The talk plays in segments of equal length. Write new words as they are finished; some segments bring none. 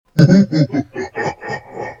Hello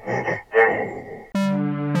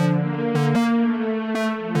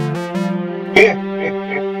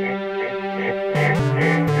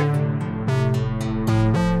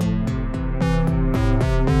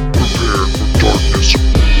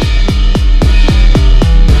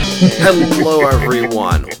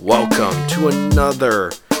everyone, welcome to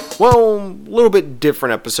another, little bit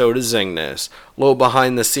different episode of Zing This. Little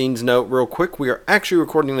behind the scenes note real quick, we are actually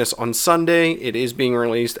recording this on Sunday. It is being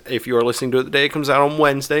released, if you are listening to it the day it comes out on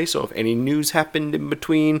Wednesday, so if any news happened in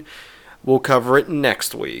between, we'll cover it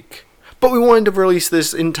next week. But we wanted to release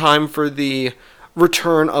this in time for the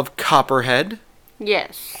return of Copperhead.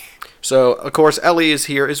 Yes. So, of course, Ellie is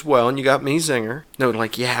here as well, and you got me, Zinger. No,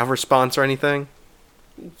 response or anything?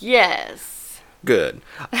 Yes. Good.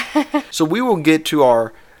 So we will get to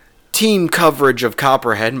our team coverage of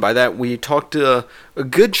Copperhead, and by that we talked to a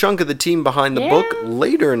good chunk of the team behind the book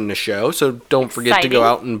later in the show, so don't forget to go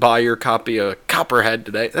out and buy your copy of Copperhead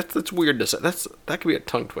today. That's weird to say. That could be a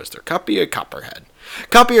tongue twister. Copy of Copperhead.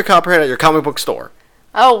 Copy of Copperhead at your comic book store.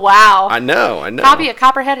 Oh, wow. I know. Copy of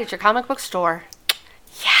Copperhead at your comic book store.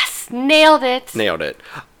 Yes, nailed it.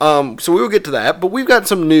 So we will get to that, but we've got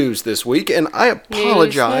some news this week, and I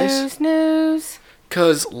apologize. News.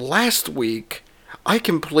 Because last week, I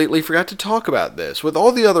completely forgot to talk about this. With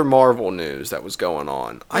all the other Marvel news that was going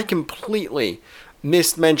on, I completely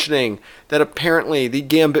missed mentioning that apparently the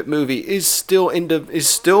Gambit movie is still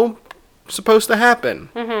supposed to happen.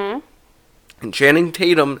 Mm-hmm. And Channing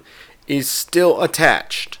Tatum is still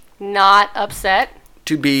attached. Not upset.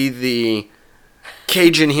 To be the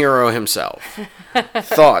Cajun hero himself.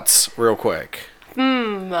 Thoughts, real quick.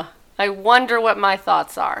 I wonder what my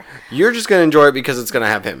thoughts are. You're just going to enjoy it because it's going to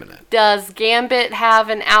have him in it. Does Gambit have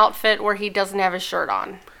an outfit where he doesn't have his shirt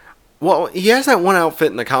on? Well, he has that one outfit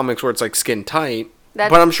in the comics where it's like skin tight,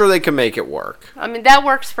 but I'm sure they can make it work. I mean, that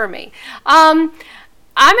works for me. I'm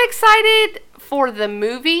excited for the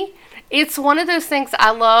movie. It's one of those things, I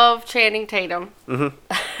love Channing Tatum.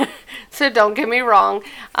 Mm-hmm. So don't get me wrong.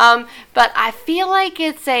 But I feel like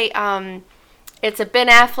it's a Ben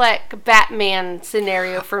Affleck Batman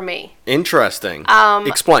scenario for me. Interesting.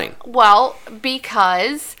 Explain. Well,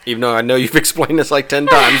 because... Even though I know you've explained this like 10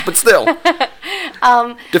 times, but still.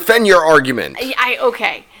 Defend your argument.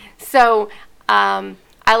 Okay. So, I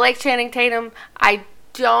like Channing Tatum. I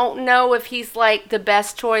don't know if he's like the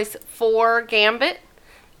best choice for Gambit.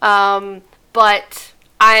 But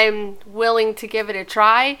I'm willing to give it a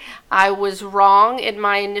try. I was wrong in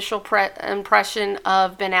my initial impression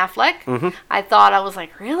of Ben Affleck. Mm-hmm. I thought, I was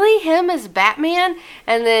like, really? Him as Batman?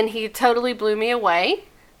 And then he totally blew me away.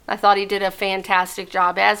 I thought he did a fantastic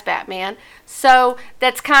job as Batman. So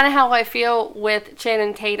that's kind of how I feel with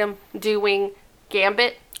Channing Tatum doing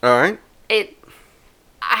Gambit. All right. I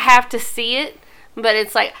have to see it, but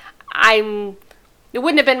it's like, it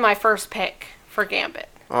wouldn't have been my first pick for Gambit.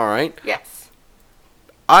 All right. Yes.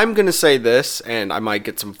 I'm going to say this, and I might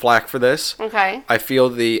get some flack for this. Okay. I feel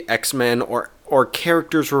the X-Men or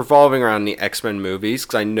characters revolving around the X-Men movies,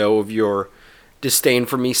 because I know of your disdain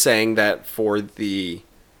for me saying that for the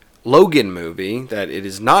Logan movie, that it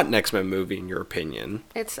is not an X-Men movie in your opinion.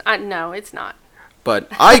 No, it's not. But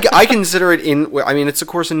I consider it it's of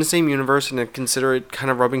course in the same universe, and I consider it kind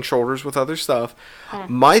of rubbing shoulders with other stuff.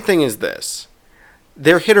 My thing is this.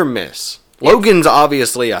 They're hit or miss. Logan's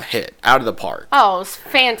obviously a hit, out of the park. Oh, it's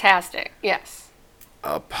fantastic. Yes.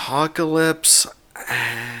 Apocalypse.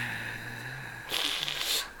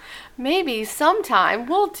 Maybe sometime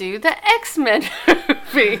we'll do the X-Men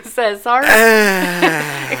movie, says Art.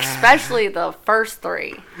 Especially the first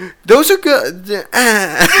 3. Those are good.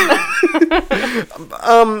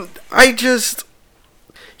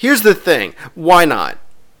 Here's the thing. Why not?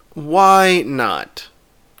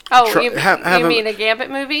 Oh, you mean a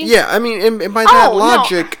Gambit movie? Yeah, I mean, and by that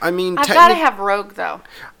logic, no. I mean... I've got to have Rogue, though.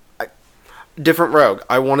 Different Rogue.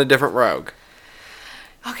 I want a different Rogue.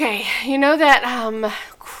 Okay, you know that,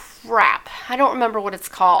 crap. I don't remember what it's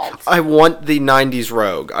called. I want the 90s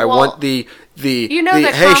Rogue. I want the you know,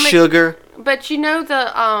 the hey, comic, sugar. But you know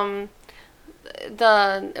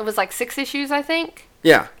it was like 6 issues, I think?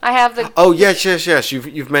 Yeah. I have the... Oh, yes.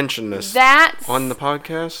 You've mentioned this. That's... On the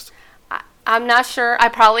podcast? I'm not sure. I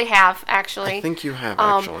probably have, actually. I think you have,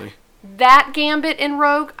 actually. That Gambit in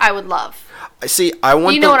Rogue, I would love. See, I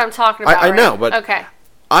want... You know what I'm talking about, I know, right? but... Okay.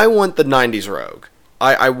 I want the 90s Rogue.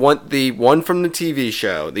 I want the one from the TV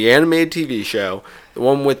show, the animated TV show, the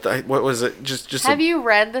one with what was it? Just. Have you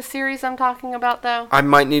read the series I'm talking about though? I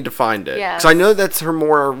might need to find it. Yes. Because I know that's her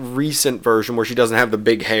more recent version where she doesn't have the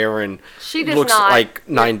big hair and She does looks not. like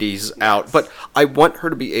 90s out. But I want her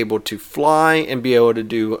to be able to fly and be able to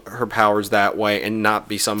do her powers that way and not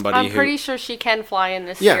be somebody I'm pretty sure she can fly in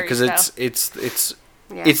this Yeah, series. because it's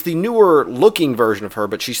it's the newer looking version of her,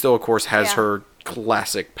 but she still, of course, has Yeah. her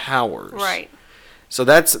classic powers. right. So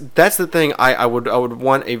that's the thing. I would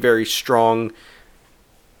want a very strong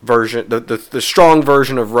version, the strong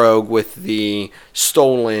version of Rogue with the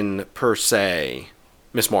stolen per se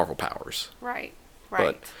Miss Marvel powers. Right.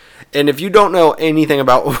 But, and if you don't know anything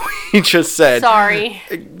about what we just said, Sorry.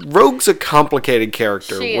 Rogue's a complicated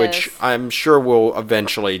character, She which is. I'm sure we'll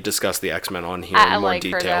eventually discuss the X-Men on here I in more like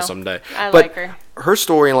her, detail though. someday. I but like her. her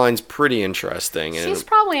storyline's pretty interesting. And She's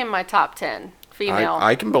probably in my top 10 female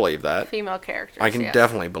I can believe that. female characters. I can yes.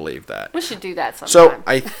 definitely believe that. We should do that sometime. So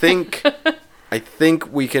I think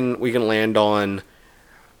we can land on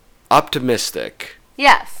optimistic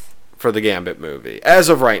yes. for the Gambit movie as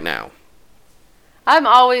of right now. I'm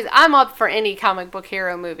up for any comic book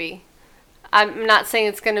hero movie. I'm not saying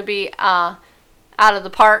it's going to be out of the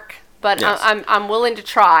park, but Yes. I'm willing to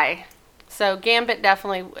try. So Gambit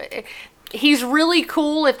definitely, he's really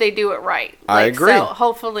cool if they do it right. I agree. So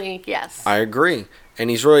hopefully, yes. I agree. And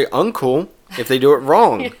he's really uncool if they do it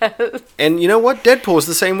wrong. Yes. And you know what? Deadpool is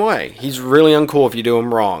the same way. He's really uncool if you do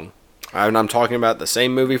him wrong. And I'm talking about the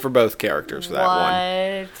same movie for both characters for that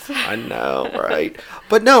one. What? I know, right?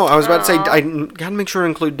 But no, I was about to say, I gotta make sure to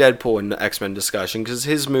include Deadpool in the X-Men discussion, because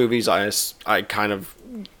his movies I kind of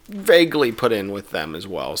vaguely put in with them as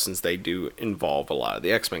well, since they do involve a lot of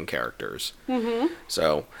the X-Men characters. Mm-hmm.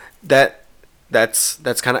 So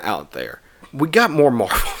that's kind of out there. We got more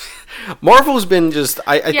Marvel. Marvel's been just,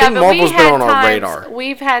 I think Marvel's been on our radar.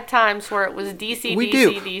 We've had times where it was DC, We DC,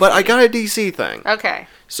 do, DC. but I got a DC thing. Okay.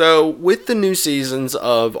 So, with the new seasons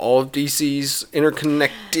of all of DC's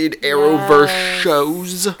interconnected Arrowverse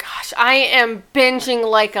shows, Gosh, I am binging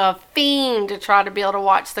like a fiend to try to be able to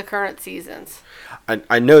watch the current seasons.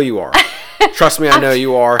 I know you are. Trust me, I know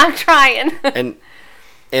you are. I'm trying.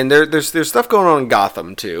 And there's stuff going on in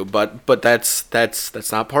Gotham too, but that's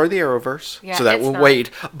not part of the Arrowverse, Yeah, so that it's will not. wait.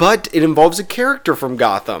 But it involves a character from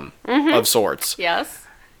Gotham of sorts. Yes.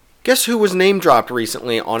 Guess who was name dropped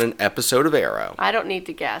recently on an episode of Arrow? I don't need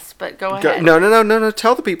to guess, but go ahead. No.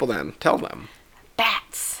 Tell the people then. Tell them.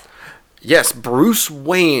 Bats. Yes, Bruce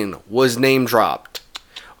Wayne was name dropped,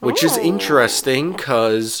 which is Ooh. interesting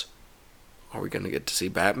because are we going to get to see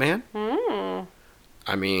Batman?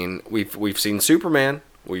 I mean, we've seen Superman,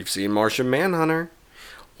 we've seen Martian Manhunter.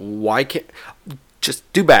 Why can't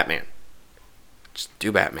just do Batman? Just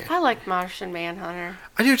do Batman. I like Martian Manhunter.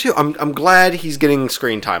 I do too. I'm glad he's getting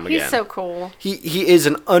screen time again. He's so cool. He is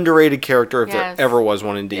an underrated character if Yes. there ever was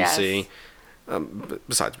one in DC. Yes.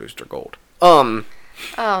 Besides Booster Gold. Oh,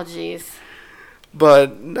 jeez.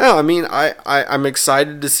 But no, I mean, I'm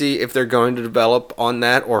excited to see if they're going to develop on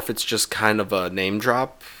that or if it's just kind of a name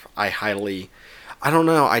drop. I don't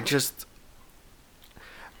know.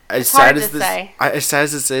 As sad hard as to this, say. as sad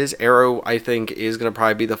as this is, Arrow I think is going to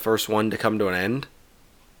probably be the first one to come to an end.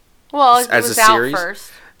 Well, it As a was out series?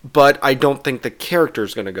 first. But I don't think the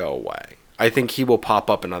character's going to go away. I think he will pop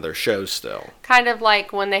up in other shows still. Kind of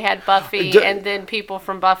like when they had Buffy D- and then people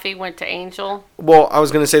from Buffy went to Angel. Well, I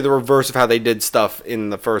was going to say the reverse of how they did stuff in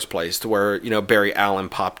the first place, to where, Barry Allen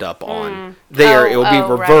popped up on there. Oh, It will be right.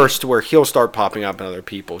 reversed to where he'll start popping up in other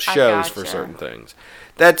people's I shows for gotcha. certain things.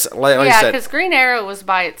 That's like I Yeah, said. because Green Arrow was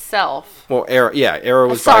by itself. Well, Arrow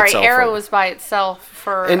was by Sorry, itself. Arrow was by itself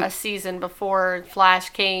for And- a season before Flash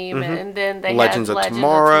came, and then they Legends had of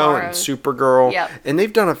Tomorrow and Supergirl, Yep. and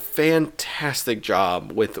they've done a fantastic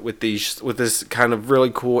job with this kind of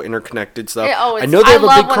really cool interconnected stuff. I know they have a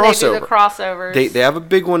love big when they do the crossover. crossovers. They have a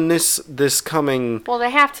big one this coming Well,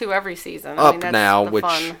 they have to every season. I up mean, that's now, the which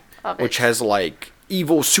fun of it. has like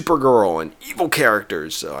evil Supergirl and evil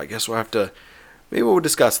characters. So I guess maybe we'll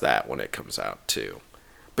discuss that when it comes out too.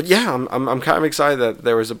 But yeah, I'm kind of excited that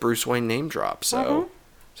there was a Bruce Wayne name drop. So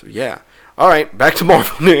yeah. All right, back to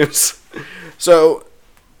Marvel news. So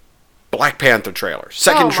Black Panther trailer,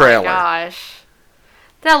 second trailer. Oh my gosh,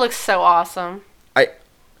 that looks so awesome.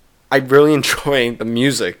 I really enjoy the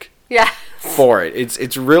music Yeah. for it.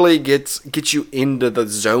 It's really gets you into the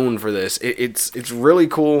zone for this. It's really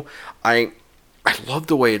cool. I love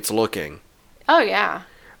the way it's looking. Oh yeah.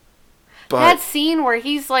 that scene where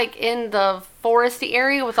he's like in the foresty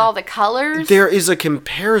area with all the colors. There is a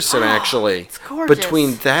comparison actually it's gorgeous.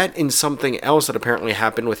 between that and something else that apparently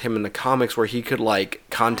happened with him in the comics where he could like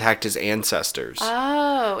contact his ancestors.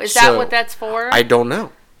 Oh, is that what that's for? I don't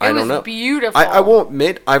know. I don't know. It was beautiful. I will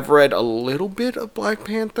admit I've read a little bit of Black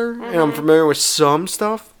Panther and I'm familiar with some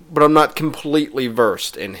stuff, but I'm not completely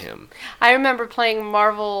versed in him. I remember playing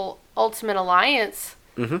Marvel Ultimate Alliance.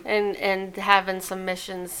 And having some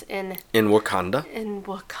missions in Wakanda. In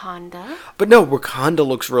Wakanda. But no, Wakanda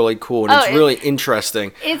looks really cool and it's really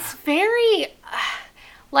interesting. It's very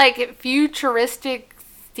like futuristic,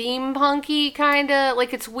 steampunky kind of.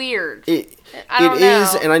 Like it's weird. It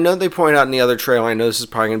is, and I know they point out in the other trailer. I know this is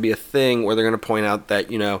probably going to be a thing where they're going to point out that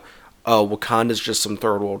Wakanda's just some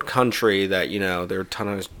third world country that there are a ton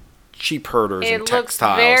of sheep herders and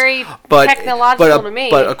textiles. It looks very technological to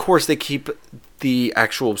me. But of course they keep the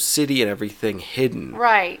actual city and everything hidden.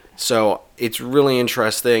 Right. So it's really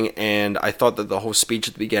interesting, and I thought that the whole speech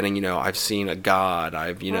at the beginning, I've seen a god.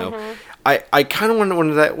 I kind of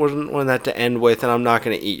wanted that to end with, and I'm not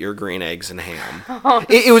going to eat your green eggs and ham.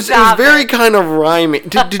 It was very kind of rhyming.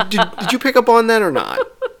 Did you pick up on that or not?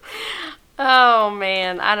 Oh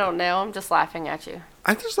man, I don't know. I'm just laughing at you.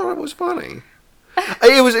 I just thought it was funny.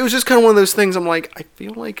 It was just kind of one of those things. I'm like, I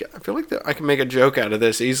feel like I can make a joke out of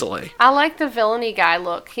this easily. I like the villainy guy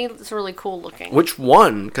look. He's really cool looking. Which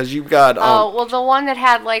one? Because you've got the one that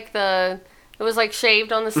had like it was like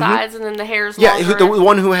shaved on the sides and then the hair's longer. Yeah, the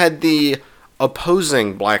one who had the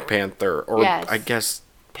opposing Black Panther, or yes. I guess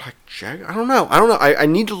Black Jaguar. I don't know. I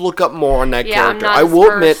need to look up more on that character. I'm not I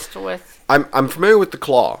will admit, with... I'm familiar with the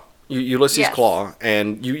Claw, Ulysses yes. Claw,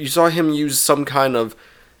 and you saw him use some kind of.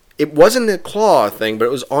 It wasn't a claw thing, but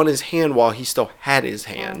it was on his hand while he still had his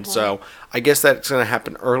hand. So I guess that's going to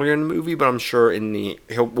happen earlier in the movie, but I'm sure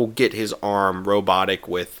we'll get his arm robotic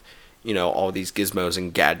with, all these gizmos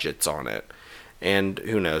and gadgets on it. And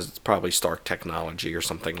who knows? It's probably Stark technology or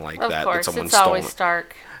something like that. Of course, that it's always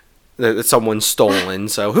Stark. That someone's stolen.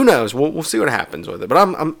 So who knows? We'll see what happens with it. But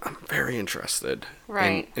I'm very interested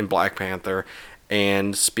in Black Panther.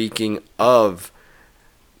 And speaking of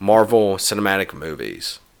Marvel Cinematic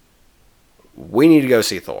movies, we need to go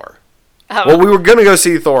see Thor. Oh. Well, we were going to go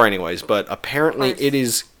see Thor anyways, but apparently it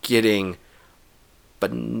is getting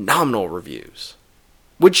phenomenal reviews.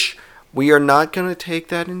 Which we are not going to take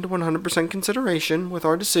that into 100% consideration with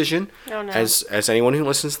our decision. Oh, no. As anyone who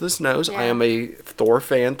listens to this knows, I am a Thor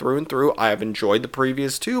fan through and through. I have enjoyed the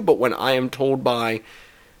previous two, but when I am told by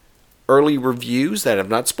early reviews that have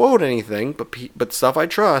not spoiled anything, but stuff I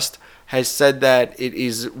trust, has said that it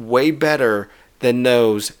is way better than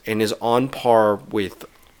those and is on par with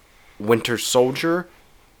Winter Soldier.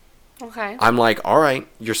 Okay. I'm like, all right,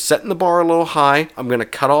 you're setting the bar a little high. I'm going to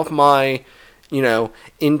cut off my,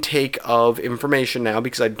 intake of information now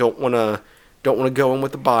because I don't want to go in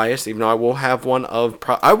with a bias, even though I will have one of...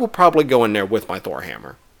 I will probably go in there with my Thor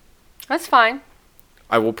hammer. That's fine.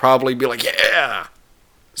 I will probably be like, yeah!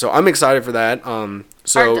 So I'm excited for that.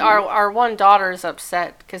 Our one daughter is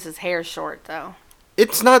upset because his hair's short, though.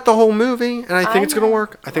 It's not the whole movie, and I think it's going to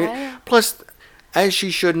work. Plus, as she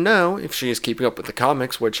should know, if she is keeping up with the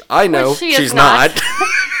comics, which I know she's not,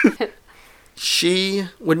 she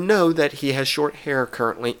would know that he has short hair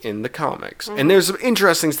currently in the comics. Mm-hmm. And there's some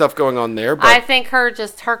interesting stuff going on there. But I think her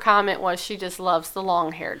comment was she just loves the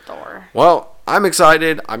long-haired Thor. Well, I'm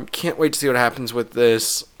excited. I can't wait to see what happens with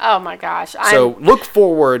this. Oh, my gosh. So look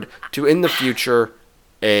forward to, in the future,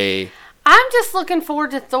 I'm just looking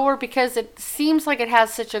forward to Thor because it seems like it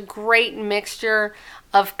has such a great mixture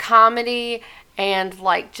of comedy and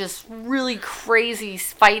just really crazy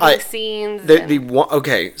fighting scenes.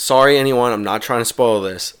 Okay, sorry anyone, I'm not trying to spoil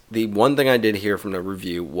this. The one thing I did hear from the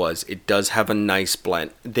review was it does have a nice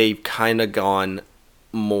blend. They've kind of gone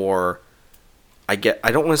more, I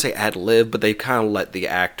don't want to say ad lib, but they've kind of let the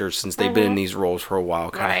actors, since they've been in these roles for a while,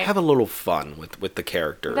 kind of have a little fun with the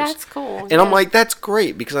characters. That's cool. And I'm like, that's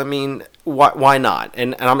great, because why not?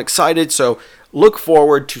 And I'm excited, so look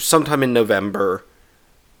forward to sometime in November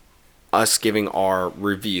us giving our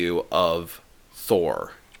review of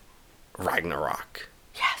Thor Ragnarok.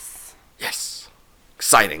 Yes.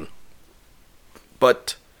 Exciting.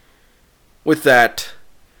 But with that,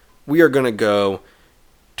 we are going to go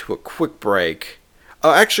to a quick break.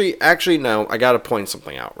 Oh, actually, no. I got to point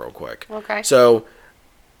something out real quick. Okay. So,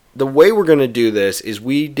 the way we're going to do this is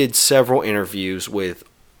we did several interviews with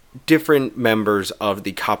different members of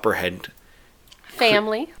the Copperhead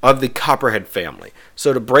family.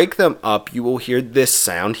 So, to break them up, you will hear this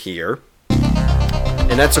sound here.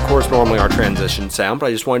 And that's, of course, normally our transition sound, but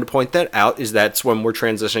I just wanted to point that out, is that's when we're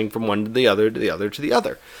transitioning from one to the other, to the other, to the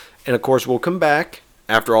other. And of course, we'll come back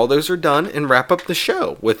after all those are done and wrap up the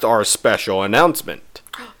show with our special announcement.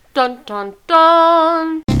 Dun dun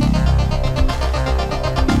dun!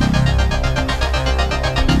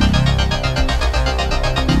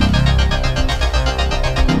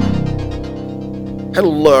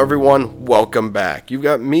 Hello everyone, welcome back. You've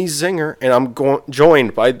got me, Zinger, and I'm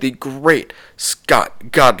joined by the great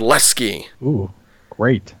Scott Godleski. Ooh,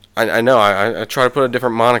 great. I know, I try to put a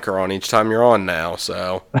different moniker on each time you're on now,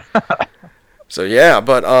 so... So yeah,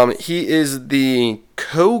 but he is the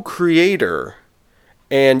co-creator,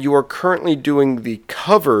 and you are currently doing the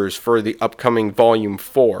covers for the upcoming Volume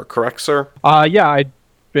 4, correct, sir? Yeah, I've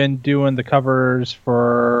been doing the covers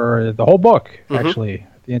for the whole book, actually.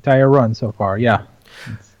 The entire run so far, yeah.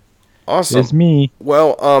 Awesome. It's me.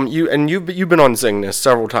 Well, you've been on Zingness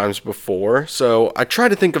several times before, so I try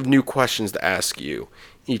to think of new questions to ask you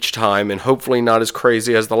each time, and hopefully not as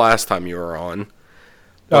crazy as the last time you were on.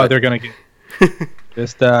 Oh, they're gonna get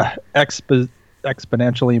just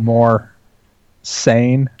exponentially more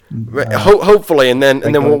sane. Hopefully, and then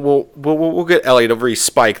we'll get Ellie to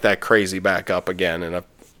re-spike that crazy back up again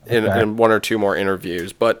in one or two more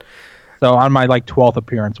interviews, but. So on my 12th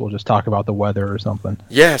appearance, we'll just talk about the weather or something.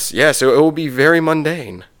 Yes, it will be very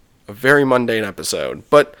mundane. A very mundane episode.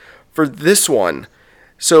 But for this one,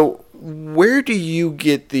 so where do you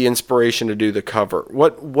get the inspiration to do the cover?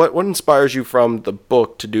 What inspires you from the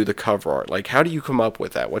book to do the cover art? Like, how do you come up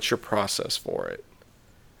with that? What's your process for it?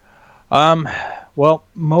 Well,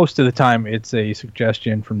 most of the time it's a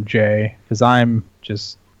suggestion from Jay, because I'm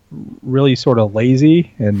just really sort of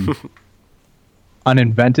lazy and...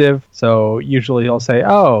 uninventive, so usually he'll say,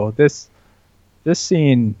 "Oh, this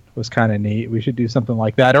scene was kind of neat. We should do something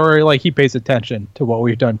like that." Or he pays attention to what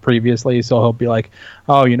we've done previously, so he'll be like,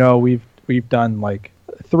 "Oh, we've done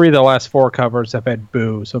 3 of the last 4 covers have had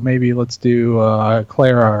Boo, so maybe let's do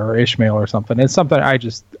Clara or Ishmael or something." It's something I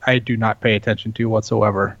do not pay attention to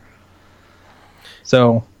whatsoever.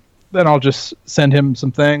 So then I'll just send him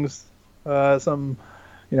some things, some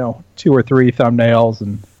 2 or 3 thumbnails,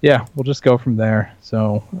 and yeah, we'll just go from there.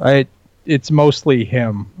 So it's mostly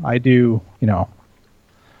him. I do,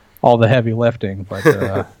 all the heavy lifting,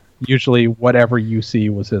 but usually whatever you see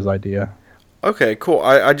was his idea. Okay, cool.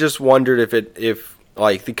 I just wondered if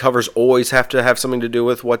the covers always have to have something to do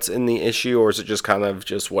with what's in the issue, or is it just kind of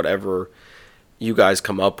just whatever you guys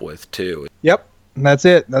come up with too? Yep, and that's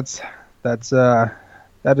it.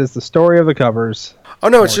 That is the story of the covers. Oh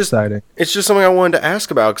no, it's just something I wanted to ask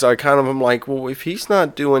about, because I kind of am like, well, if he's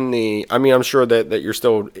not doing I'm sure that you're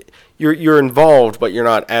still you're involved, but you're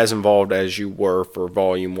not as involved as you were for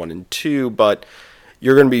Volume 1 and 2, but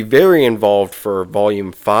you're going to be very involved for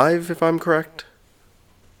Volume 5, if I'm correct.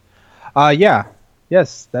 Yeah,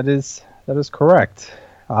 yes, that is correct.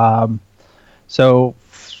 So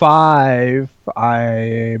 5,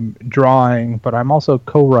 I'm drawing, but I'm also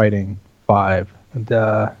co-writing 5. And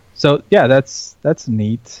so yeah, that's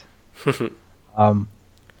neat. I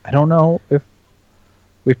don't know if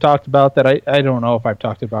we've talked about that. I don't know if I've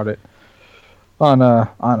talked about it on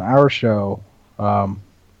our show.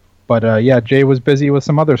 But yeah, Jay was busy with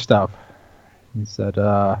some other stuff. He said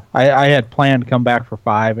I had planned to come back for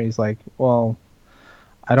 5, and he's like, "Well,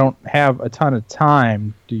 I don't have a ton of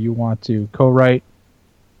time. Do you want to co-write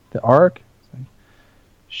the arc?" Like,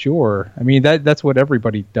 sure. I mean, that's what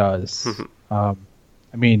everybody does.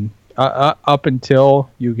 Up until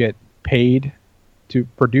you get paid to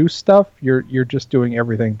produce stuff, you're just doing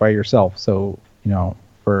everything by yourself. So,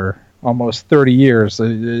 for almost 30 years,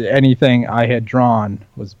 anything I had drawn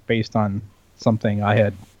was based on something I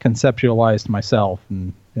had conceptualized myself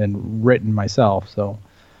and written myself. So,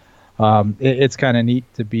 it's kind of neat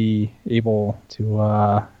to be able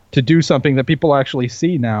to do something that people actually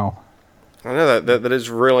see now. I know that is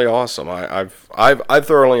really awesome. I've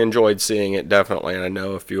thoroughly enjoyed seeing it, definitely, and I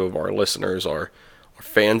know a few of our listeners are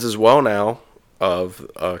fans as well now of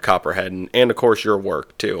Copperhead, and of course your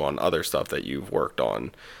work too on other stuff that you've worked on.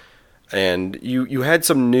 And you had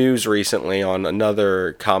some news recently on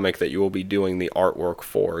another comic that you will be doing the artwork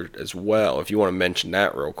for as well. If you want to mention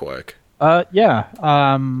that real quick. Yeah.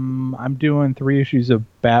 I'm doing 3 issues of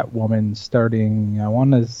Batwoman starting, I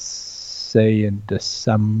want to say, in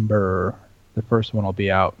December. The first one will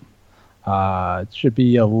be out. It should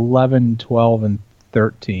be 11, 12, and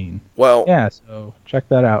 13. Well, yeah, so check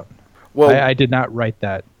that out. Well, I did not write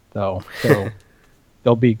that, though, so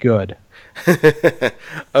they'll be good.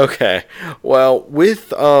 Okay. Well, with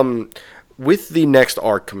the next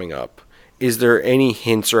arc coming up, is there any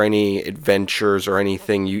hints or any adventures or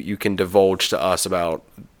anything you can divulge to us about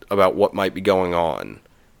what might be going on?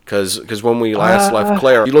 Because when we last left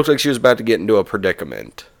Claire, it looked like she was about to get into a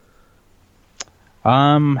predicament.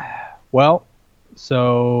 Well,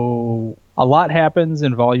 so a lot happens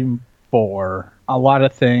in Volume 4. A lot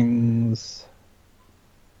of things.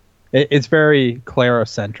 It's very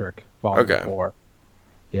Clara-centric, Volume 4.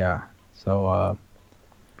 Yeah. So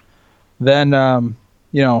then,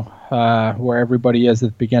 where everybody is at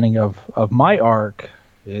the beginning of my arc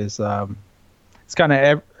is, it's kind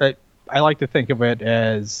of, I like to think of it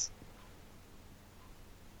as,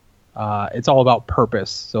 it's all about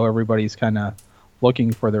purpose. So everybody's kind of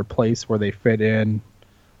looking for their place where they fit in.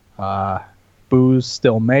 Boo's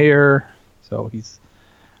still mayor, so he's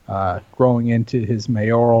growing into his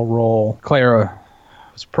mayoral role. Clara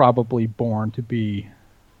was probably born to be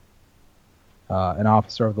an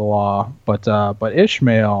officer of the law, but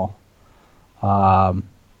Ishmael, I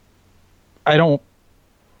don't,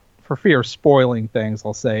 for fear of spoiling things,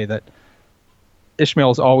 I'll say that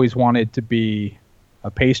Ishmael's always wanted to be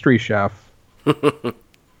a pastry chef.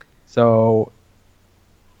 So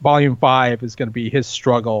Volume 5 is going to be his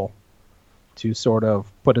struggle to sort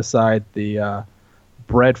of put aside the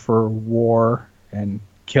bred for war and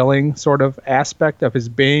killing sort of aspect of his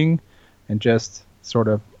being and just sort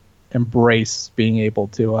of embrace being able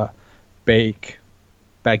to bake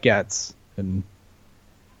baguettes and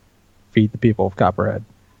feed the people of Copperhead.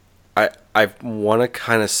 I want to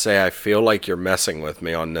kind of say I feel like you're messing with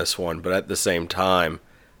me on this one, but at the same time,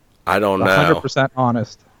 I don't know. 100%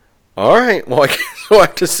 honest. All right. Well, I guess we'll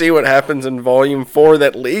have to see what happens in Volume 4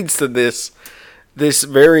 that leads to this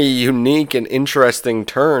very unique and interesting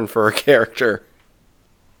turn for a character.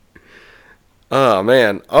 Oh,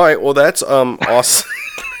 man. All right. Well, that's awesome.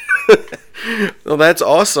 Well, that's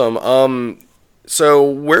awesome. So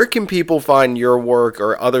where can people find your work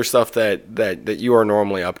or other stuff that you are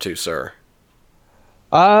normally up to, sir?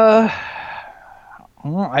 I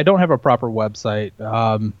don't have a proper website.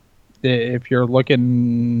 If you're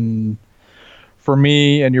looking for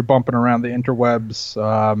me and you're bumping around the interwebs,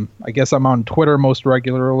 I guess I'm on Twitter most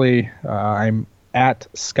regularly. I'm at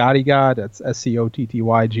ScottyGod. That's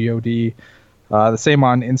SCOTTYGOD. The same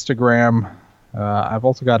on Instagram. I've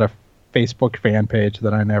also got a Facebook fan page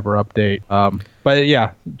that I never update. But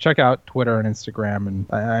yeah, check out Twitter and Instagram,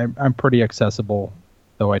 and I'm pretty accessible,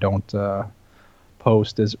 though I don't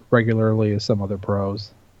post as regularly as some other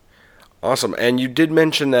pros. Awesome. And you did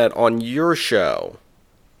mention that on your show,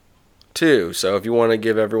 too. So if you want to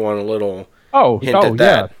give everyone a little hint at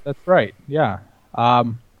that. Yeah, that's right. Yeah.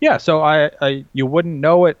 So I you wouldn't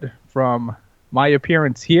know it from my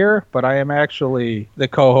appearance here, but I am actually the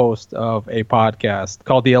co-host of a podcast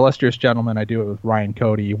called The Illustrious Gentleman. I do it with Ryan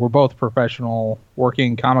Cody. We're both professional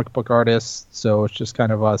working comic book artists, so it's just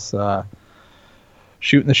kind of us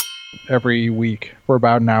shooting the every week for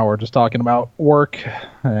about an hour, just talking about work,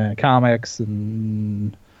 comics,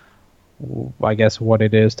 and I guess what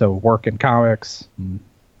it is to work in comics, and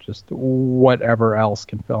just whatever else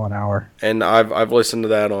can fill an hour. And I've listened to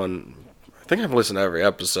that on, I think I've listened to every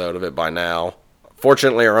episode of it by now,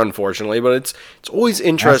 fortunately or unfortunately, but it's always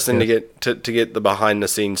interesting to get the behind the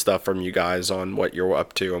scenes stuff from you guys on what you're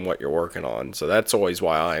up to and what you're working on. So that's always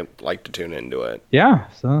why I like to tune into it. Yeah,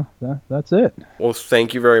 so that's it. Well,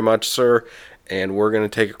 thank you very much, sir. And we're going to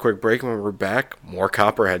take a quick break, and when we're back, more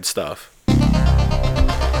Copperhead stuff.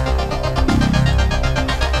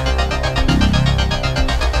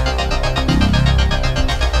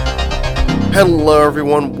 Hello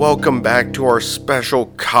everyone, welcome back to our special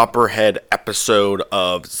Copperhead episode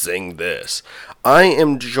of Zing This. I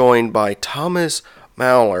am joined by Thomas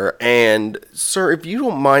Mauler, and sir, if you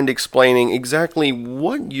don't mind explaining exactly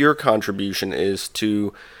what your contribution is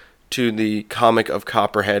to the comic of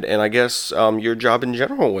Copperhead, and I guess your job in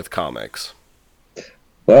general with comics.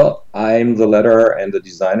 Well, I'm the letterer and the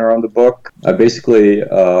designer on the book. I basically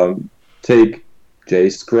take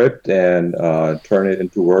Jay's script and turn it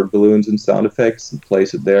into word balloons and sound effects and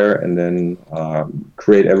place it there, and then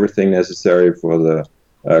create everything necessary for the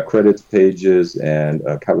credits pages and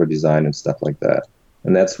cover design and stuff like that.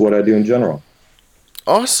 And that's what I do in general.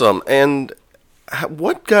 Awesome. And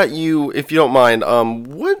what got you, if you don't mind,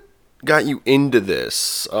 what got you into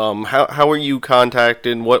this? How were you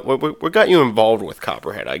contacted? What got you involved with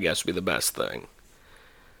Copperhead, I guess, would be the best thing.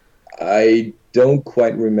 I don't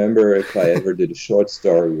quite remember if I ever did a short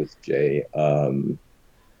story with Jay,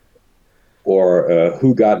 or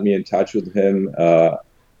who got me in touch with him.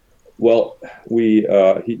 Well,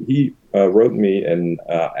 he wrote me and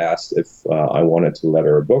asked if I wanted to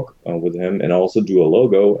letter a book with him and also do a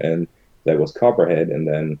logo, and that was Copperhead. And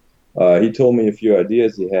then he told me a few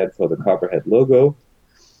ideas he had for the Copperhead logo.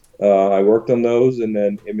 I worked on those, and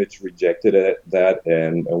then Image rejected that,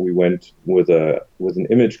 and we went with an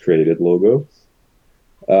Image created logo.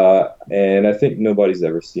 And I think nobody's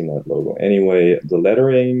ever seen that logo. Anyway, the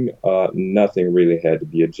lettering, nothing really had to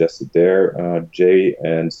be adjusted there. Jay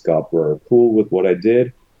and Scott were cool with what I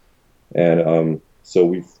did. And so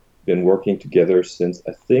we've been working together since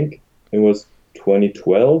I think it was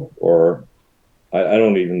 2012, or I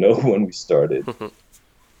don't even know when we started.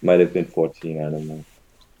 Might have been 14, I don't know.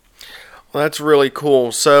 Well, that's really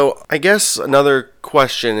cool. So I guess another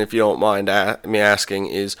question, if you don't mind me asking,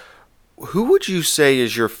 is who would you say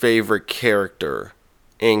is your favorite character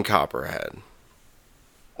in Copperhead?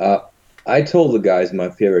 I told the guys my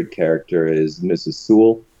favorite character is Mrs.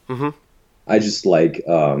 Sewell. Mm-hmm. I just like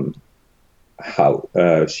how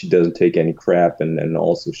she doesn't take any crap, and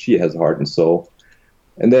also she has heart and soul.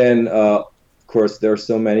 And then, of course, there are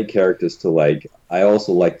so many characters to like. I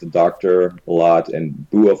also like the Doctor a lot, and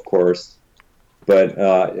Boo, of course. But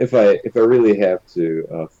if I really have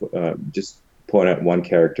to just point out one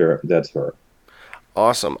character, that's her.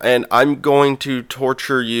 Awesome. And I'm going to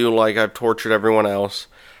torture you like I've tortured everyone else.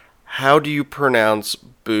 How do you pronounce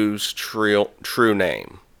Boo's true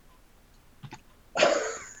name?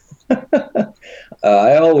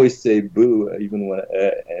 I always say Boo, even when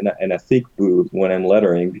and I think Boo when I'm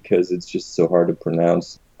lettering because it's just so hard to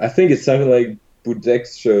pronounce. I think it's something like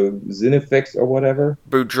Budexozinifex or whatever.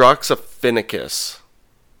 Budroxophinicus.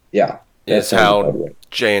 Yeah, is how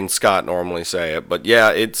Jay and Scott normally say it. But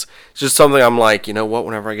yeah, it's just something I'm like, you know what?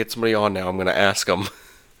 Whenever I get somebody on now, I'm going to ask them.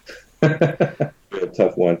 A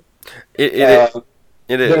tough one. It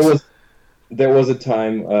is. There was a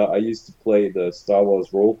time I used to play the Star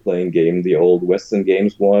Wars role-playing game, the old Western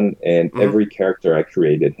Games one, and every character I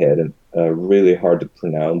created had a really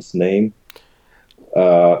hard-to-pronounce name.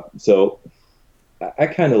 So I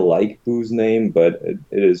kind of like Boo's name, but it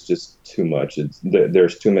is just too much.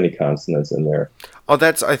 There's too many consonants in there. Oh,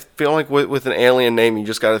 I feel like with an alien name, you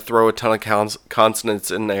just got to throw a ton of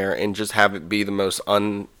consonants in there and just have it be the most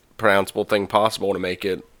unpronounceable thing possible to make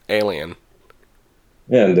it alien.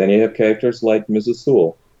 Yeah, and then you have characters like Mrs.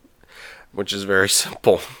 Sewell. Which is very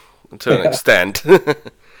simple to an extent.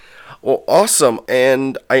 Well, awesome.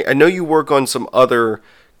 And I know you work on some other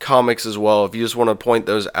comics as well. If you just want to point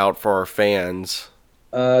those out for our fans.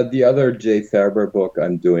 The other Jay Faerber book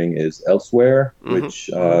I'm doing is Elsewhere, which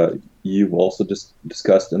you've also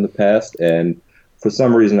discussed in the past. And for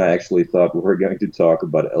some reason, I actually thought we were going to talk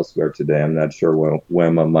about Elsewhere today. I'm not sure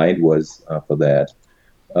where my mind was for that.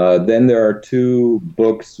 Then there are two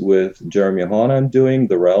books with Jeremy Horn I'm doing,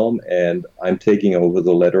 The Realm, and I'm taking over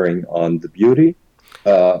the lettering on The Beauty.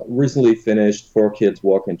 Recently finished Four Kids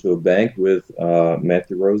Walk Into a Bank with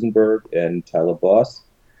Matthew Rosenberg and Tyler Boss,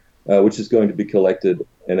 which is going to be collected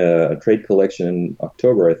in a trade collection in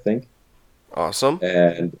October, I think. Awesome.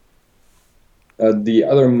 And the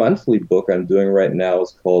other monthly book I'm doing right now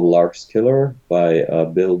is called Lark's Killer by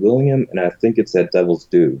Bill Willingham, and I think it's at Devil's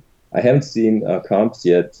Due. I haven't seen comps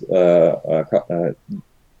yet,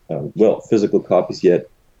 physical copies yet,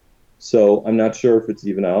 so I'm not sure if it's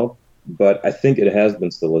even out, but I think it has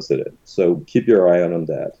been solicited, so keep your eye on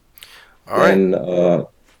that. All right. And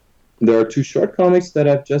there are two short comics that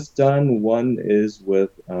I've just done. One is with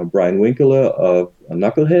Brian Winkler of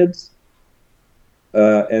Knuckleheads,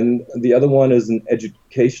 and the other one is an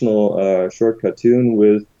educational short cartoon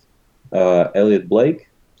with Elliot Blake,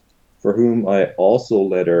 for whom I also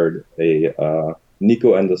lettered a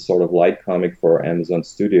Nico and the Sword of Light comic for Amazon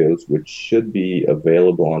Studios, which should be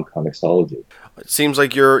available on Comixology. It seems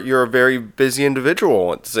like you're a very busy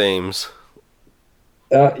individual, it seems.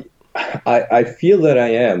 I feel that I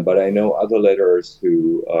am, but I know other letterers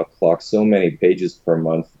who clock so many pages per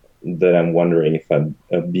month that I'm wondering if I'm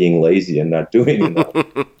being lazy and not doing enough.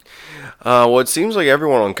 Well, it seems like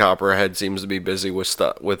everyone on Copperhead seems to be busy with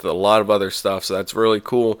a lot of other stuff, so that's really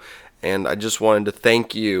cool. And I just wanted to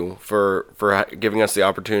thank you for giving us the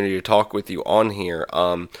opportunity to talk with you on here.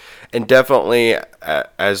 And definitely,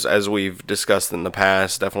 as we've discussed in the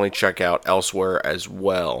past, definitely check out Elsewhere as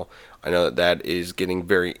well. I know that is getting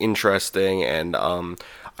very interesting. And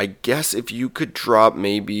I guess if you could drop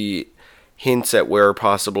maybe hints at where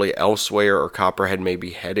possibly Elsewhere or Copperhead may be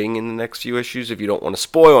heading in the next few issues, if you don't want to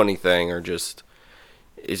spoil anything, or just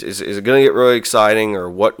is it going to get really exciting, or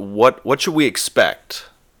what should we expect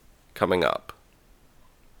coming up?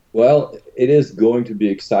 Well, it is going to be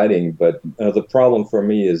exciting, but the problem for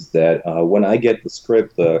me is that when I get the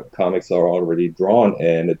script, the comics are already drawn,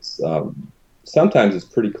 and it's sometimes it's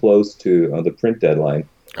pretty close to the print deadline.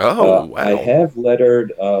 Oh, wow. I have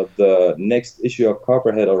lettered the next issue of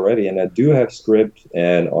Copperhead already, and I do have script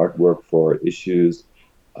and artwork for issues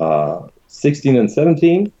 16 and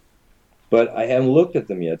 17. but I haven't looked at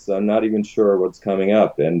them yet, so I'm not even sure what's coming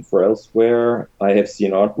up. And for Elsewhere, I have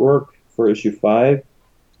seen artwork for issue 5,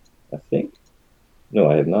 I think. No,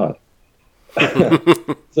 I have not.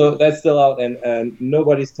 So that's still out, and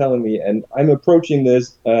nobody's telling me. And I'm approaching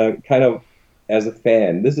this kind of as a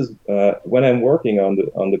fan. This is when I'm working on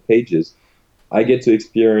the pages, I get to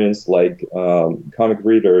experience like comic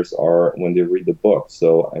readers are when they read the book.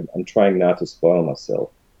 So I'm trying not to spoil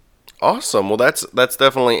myself. Awesome. Well, that's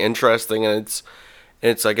definitely interesting, and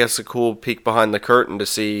it's I guess a cool peek behind the curtain to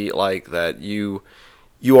see like that you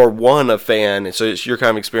are a fan, so it's your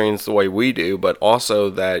kind of experience the way we do, but also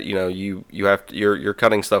that you're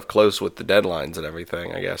cutting stuff close with the deadlines and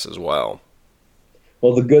everything, I guess, as well.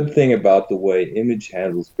 Well, the good thing about the way Image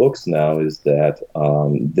handles books now is that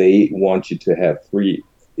they want you to have 3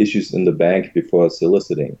 issues in the bank before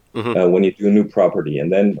soliciting when you do a new property.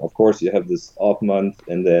 And then, of course, you have this off month,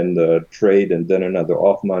 and then the trade, and then another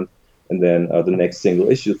off month, and then the next single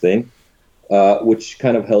issue thing, which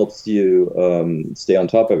kind of helps you stay on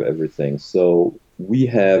top of everything. So we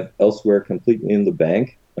have Elsewhere completely in the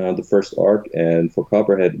bank, the first arc, and for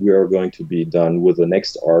Copperhead, we are going to be done with the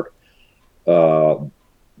next arc,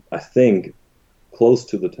 I think, close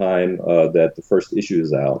to the time that the first issue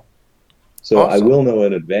is out. So awesome. I will know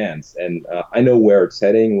in advance, and I know where it's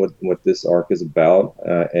heading, what this arc is about,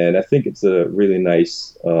 and I think it's a really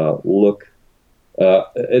nice look.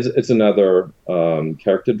 It's another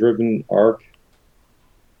character-driven arc.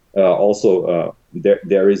 Also,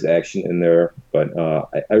 there is action in there, but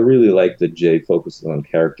I really like that Jay focuses on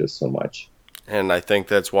characters so much. And I think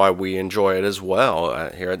that's why we enjoy it as well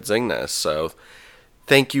here at Zingness. So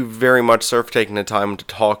thank you very much, sir, for taking the time to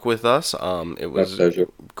talk with us. It was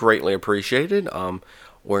greatly appreciated.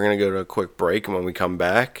 We're going to go to a quick break, and when we come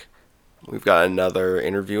back, we've got another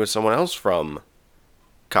interview with someone else from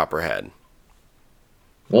Copperhead.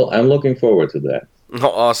 Well, I'm looking forward to that.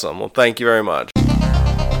 Awesome. Well, thank you very much.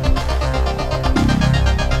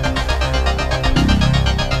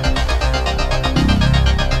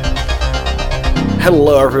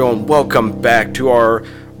 Hello, everyone. Welcome back to our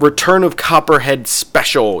Return of Copperhead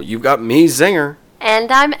special. You've got me, Zinger.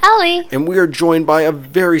 And I'm Ellie. And we are joined by a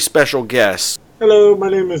very special guest. Hello, my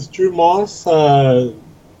name is Drew Moss,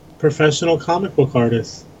 professional comic book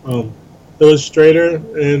artist, illustrator,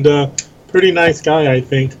 and pretty nice guy, I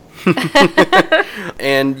think.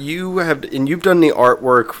 And you've done the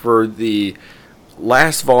artwork for the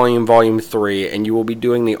last volume, Volume 3, and you will be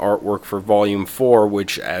doing the artwork for Volume 4,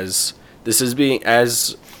 which as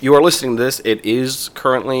you are listening to this, it is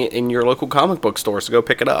currently in your local comic book store, so go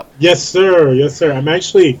pick it up. Yes, sir. Yes, sir. I'm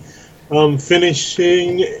actually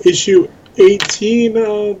finishing issue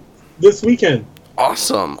 18 this weekend.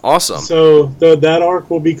 Awesome. So that arc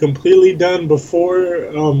will be completely done before,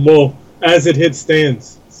 as it hits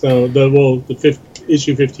stands. So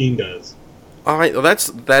issue 15 does. All right, well,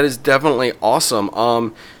 that is definitely awesome.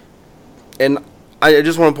 And I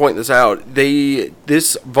just want to point this out.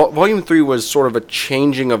 This Volume 3 was sort of a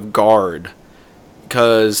changing of guard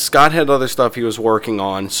because Scott had other stuff he was working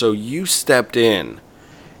on, so you stepped in.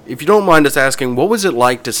 If you don't mind us asking, what was it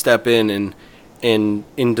like to step in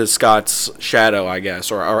into Scott's shadow, I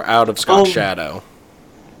guess, or out of Scott's shadow?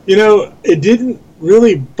 It didn't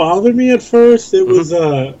really bother me at first. It was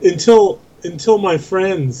until my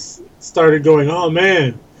friends started going, "Oh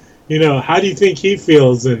man, how do you think he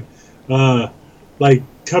feels?" And like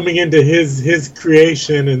coming into his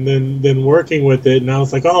creation and then working with it, and I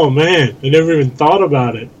was like, "Oh man, I never even thought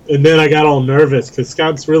about it." And then I got all nervous because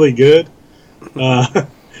Scott's really good.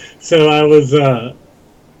 So I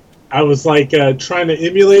was like trying to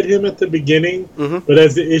emulate him at the beginning, but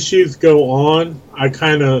as the issues go on, I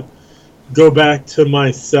kind of go back to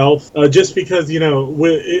myself, just because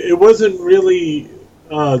it wasn't really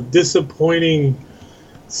disappointing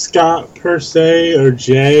Scott per se or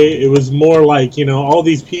Jay. It was more like all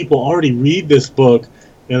these people already read this book,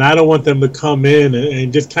 and I don't want them to come in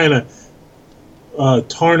and just kind of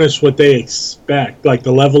tarnish what they expect, like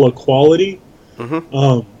the level of quality.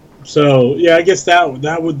 So yeah, I guess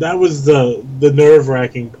that was the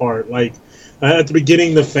nerve-wracking part. Like at the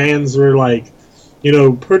beginning, the fans were like,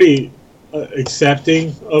 pretty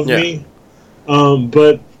accepting of me,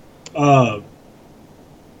 but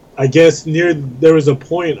I guess there was a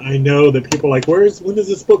point I know that people were like, when is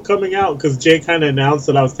this book coming out? Because Jay kind of announced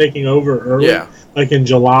that I was taking over early, like in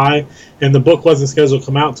July, and the book wasn't scheduled to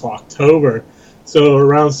come out until October. So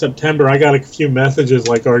around September, I got a few messages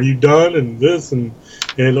like, "Are you done?" and this and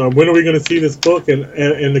when are we going to see this book?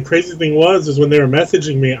 And the crazy thing was when they were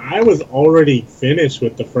messaging me, I was already finished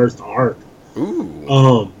with the first arc.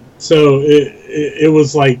 Ooh. So it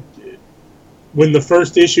was like when the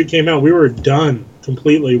first issue came out, we were done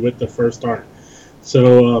completely with the first arc.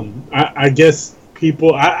 So I guess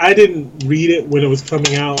people, I didn't read it when it was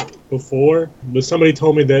coming out before, but somebody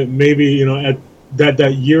told me that maybe, at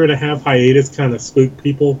that year and a half hiatus kind of spooked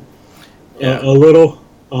people a little.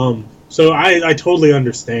 So I totally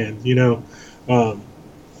understand,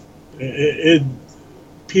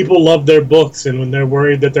 people love their books, and when they're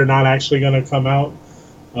worried that they're not actually going to come out,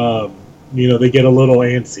 they get a little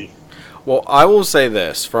antsy. Well, I will say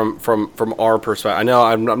this from our perspective. I know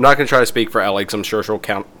I'm not going to try to speak for Ellie, because I'm sure she'll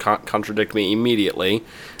contradict me immediately.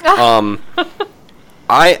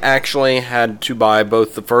 I actually had to buy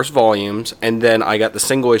both the first volumes, and then I got the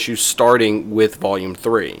single issue starting with volume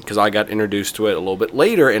 3, because I got introduced to it a little bit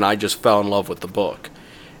later, and I just fell in love with the book.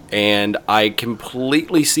 And I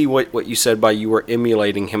completely see what you said by you were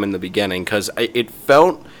emulating him in the beginning, because it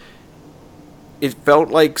felt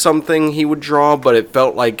like something he would draw, but it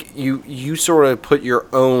felt like you sort of put your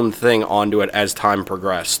own thing onto it as time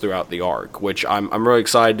progressed throughout the arc, which I'm really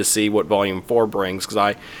excited to see what Volume 4 brings,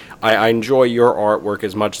 because I enjoy your artwork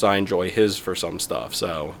as much as I enjoy his for some stuff.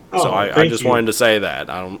 So I just wanted to say that.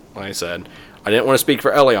 Like I said, I didn't want to speak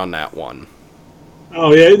for Ellie on that one.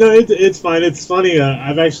 Oh yeah, no, it's fine. It's funny.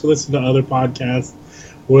 I've actually listened to other podcasts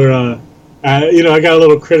where I got a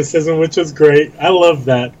little criticism, which was great. I love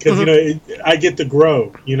that because I get to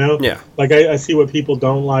grow. Yeah. Like I see what people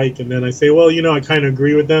don't like, and then I say, well, I kind of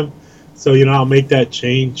agree with them, so I'll make that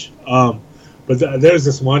change. But there's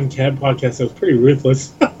this one cat podcast that was pretty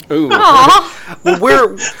ruthless. Ooh.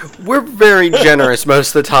 We're very generous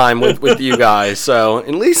most of the time with you guys, so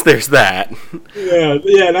at least there's that.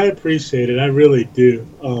 Yeah, and I appreciate it. I really do.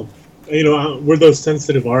 We're those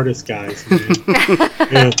sensitive artist guys.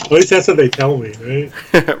 At least that's what they tell me,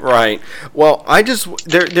 right? Right. Well,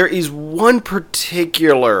 there is one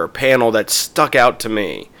particular panel that stuck out to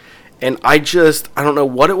me, and I don't know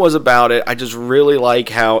what it was about it. I just really like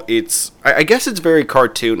how I guess it's very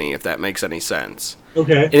cartoony, if that makes any sense.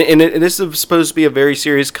 Okay. And this is supposed to be a very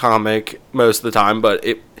serious comic most of the time, but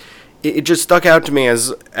it just stuck out to me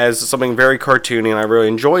as something very cartoony, and I really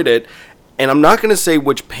enjoyed it. And I'm not going to say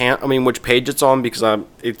which page it's on, because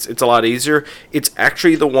it's a lot easier. It's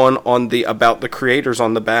actually the one on about the creators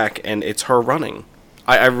on the back, and it's her running.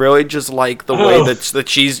 I really just like the way that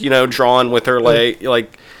she's drawn with her leg,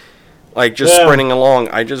 like just sprinting along.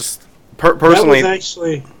 I just personally, that was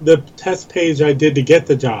actually the test page I did to get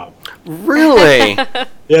the job. Really?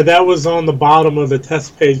 Yeah, that was on the bottom of the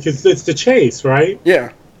test page because it's the chase, right?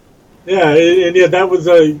 Yeah. Yeah, and that was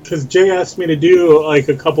because Jay asked me to do like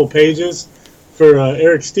a couple pages for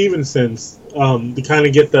Eric Stevenson's to kind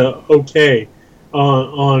of get the okay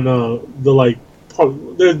on the like.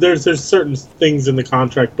 There's certain things in the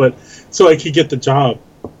contract, but so I could get the job,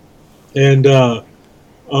 and that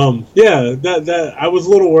I was a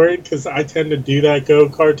little worried because I tend to do that, go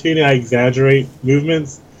cartoony. I exaggerate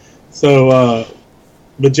movements, so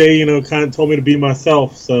but Jay kind of told me to be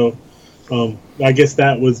myself, so. I guess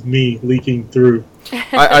that was me leaking through.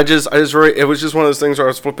 I just it was just one of those things where I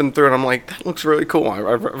was flipping through and I'm like, that looks really cool.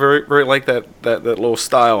 I very very like that little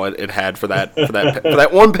style it had for that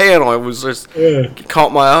one panel. It was just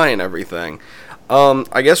caught my eye and everything.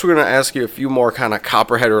 I guess we're gonna ask you a few more kind of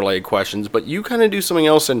Copperhead related questions, but you kind of do something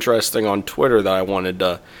else interesting on Twitter that I wanted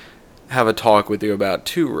to have a talk with you about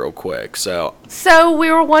too, real quick. So we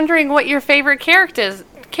were wondering what your favorite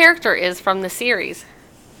character is from the series.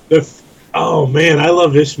 Oh man, I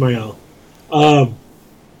love Ishmael.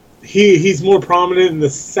 He's more prominent in the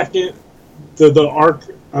second, the arc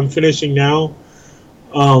I'm finishing now.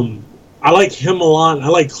 I like him a lot. I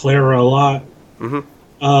like Clara a lot.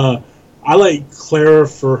 Mm-hmm. I like Clara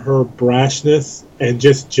for her brashness and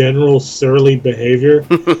just general surly behavior.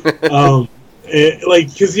 Because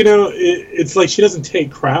it's like she doesn't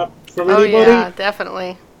take crap from anybody. Oh yeah,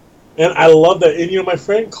 definitely. And I love that. And my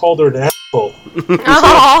friend called her an asshole.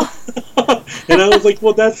 Oh. And I was like,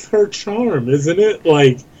 well, that's her charm, isn't it?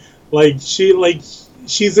 I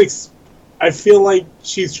feel like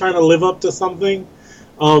she's trying to live up to something,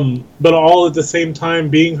 but all at the same time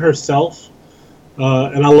being herself.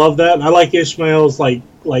 And I love that. And I like Ishmael's like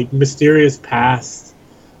mysterious past.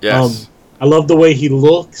 Yes. I love the way he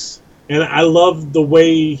looks, and I love the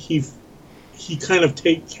way he kind of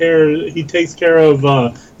takes care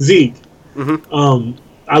of Zeke. Mm-hmm.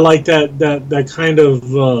 I like that kind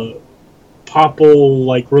of Popple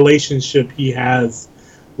like relationship he has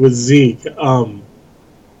with Zeke. Because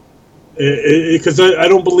I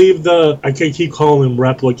don't believe I can keep calling them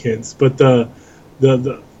replicants, but the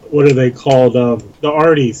what are they called? The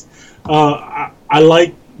Arties. I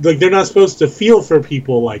like they're not supposed to feel for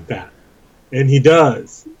people like that, and he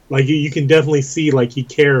does. Like you can definitely see like he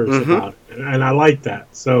cares Mm-hmm. about it, and I like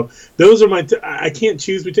that. So those are my. I can't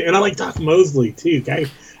choose between, and I like Doc Mosley too.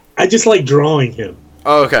 I just like drawing him,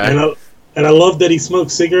 Okay. and I love that he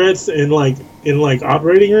smokes cigarettes in like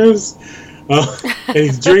operating rooms, and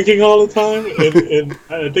he's drinking all the time, and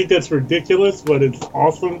I think that's ridiculous, but it's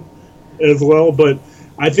awesome as well. But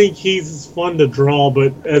I think he's fun to draw,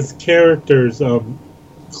 but as characters,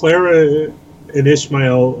 Clara and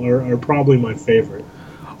Ishmael are probably my favorite.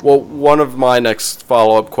 Well, one of my next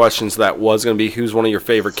follow-up questions to that was going to be who's one of your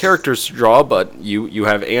favorite characters to draw, but you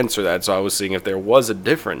have answered that, so I was seeing if there was a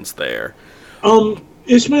difference there.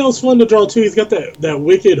 Ishmael's fun to draw too. He's got that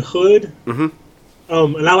wicked hood. Mm-hmm.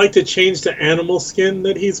 And I like to change the animal skin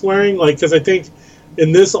that he's wearing, like because I think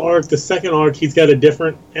in this arc, the second arc, he's got a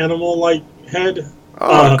different animal-like head.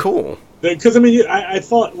 Oh, cool. Because I mean, I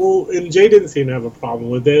thought, well, and Jay didn't seem to have a problem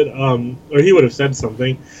with it, or he would have said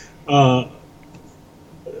something.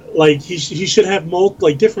 Like he should have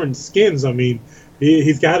different skins. I mean,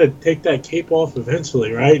 he's got to take that cape off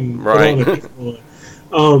eventually, right? And Right. put on a different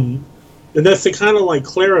one. And that's the kind of like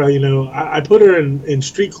Clara. You know, I put her in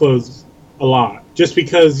street clothes a lot, just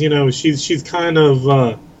because she's kind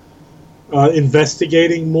of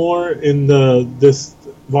investigating more in this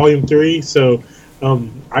volume 3. So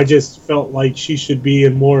I just felt like she should be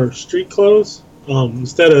in more street clothes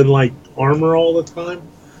instead of like armor all the time.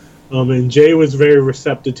 And Jay was very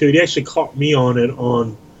receptive to it. He actually caught me on it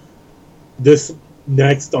on this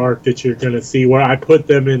next arc that you're going to see, where I put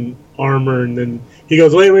them in armor, and then he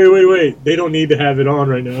goes, wait, they don't need to have it on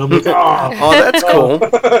right now. I'm like, Oh, that's cool.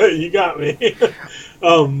 you got me.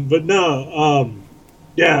 But no,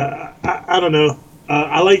 yeah, I don't know.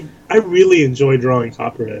 I really enjoy drawing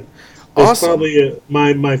Copperhead. It's Awesome. probably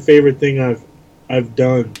my favorite thing I've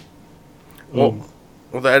done. Well,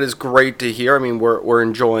 that is great to hear. I mean, we're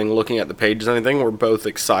enjoying looking at the pages and everything. We're both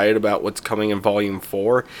excited about what's coming in Volume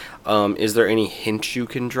 4. Is there any hints you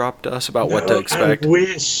can drop to us about what to expect? I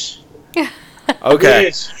wish. Okay.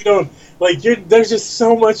 Wish. There's just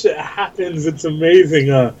so much that happens. It's amazing.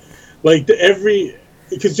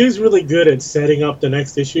 Because Jay's really good at setting up the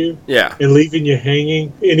next issue. Yeah. And leaving you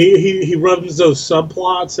hanging. And he runs those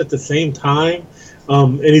subplots at the same time.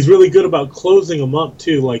 And he's really good about closing them up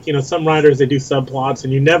too. Like, some writers, they do subplots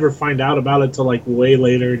and you never find out about it till like way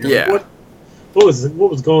later. And you're Yeah. like, what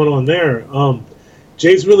was going on there?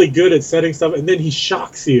 Jay's really good at setting stuff, and then he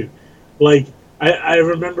shocks you. Like I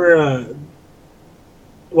remember.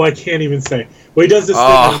 Well, I can't even say. Well, he does this thing,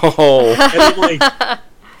 Oh. and I'm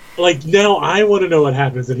like now I want to know what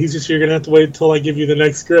happens, and he's just, you're gonna have to wait until I give you the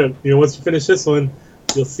next script. Once you finish this one,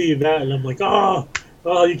 you'll see that, and I'm like, oh,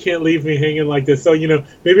 you can't leave me hanging like this. So maybe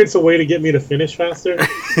it's a way to get me to finish faster.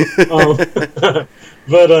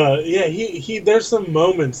 But yeah, he there's some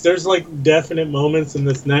moments. There's like definite moments in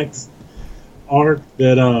this next arc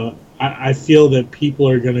that I feel that people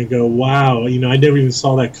are gonna go, wow, I never even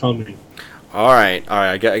saw that coming. All right.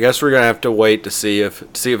 I guess we're gonna have to wait to see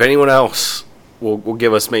if anyone else will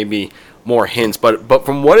give us maybe more hints. But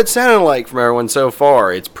from what it sounded like from everyone so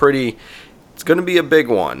far, it's gonna be a big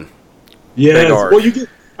one. Yeah. Big arc. Well,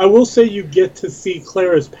 I will say you get to see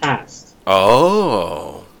Clara's past.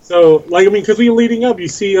 Oh. So, because we're leading up, you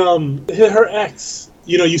see her ex.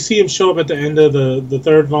 You see him show up at the end of the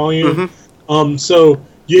third volume. Mm-hmm. So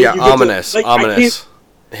you get ominous. Ominous.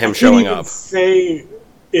 Him showing up. I can't even say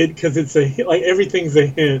it because it's a hint. Like, everything's a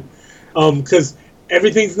hint. Because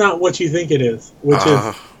everything's not what you think it is,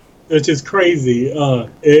 which is crazy.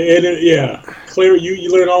 Yeah, Clara,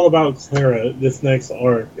 you learn all about Clara this next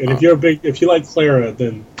arc, and if you like Clara,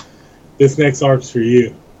 then this next arc's for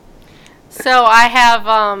you. So I have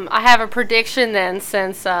a prediction then,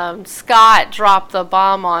 since Scott dropped the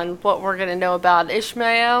bomb on what we're gonna know about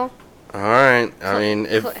Ishmael. All right. I mean,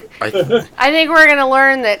 I think we're gonna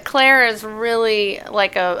learn that Claire is really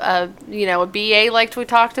like a BA, like we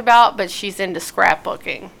talked about, but she's into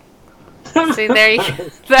scrapbooking. See, there you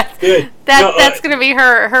go. That's gonna be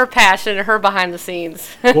her passion, her behind the snes.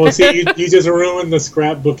 Well, see, you just ruined the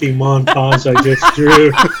scrapbooking montage I just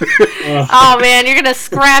drew. Oh man, you're gonna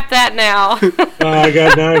scrap that now. I've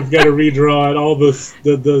got to redraw it, all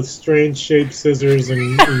the strange shaped scissors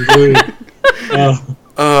and glue.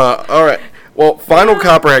 All right. Well, final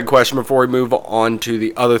Copperhead question before we move on to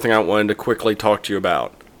the other thing I wanted to quickly talk to you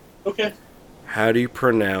about. Okay. How do you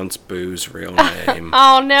pronounce Boo's real name?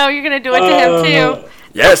 Oh no, you're gonna do it to him too.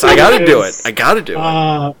 Yes, I gotta do it. God,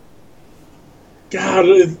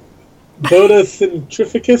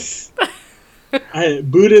 Bodacentrificus?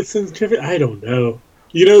 Budacentrificus? I don't know.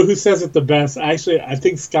 You know who says it the best? Actually, I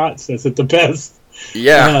think Scott says it the best.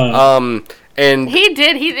 Yeah. And He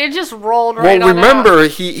did. It just rolled right well, on remember,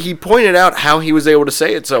 out. he pointed out how he was able to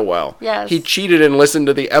say it so well. Yes. He cheated and listened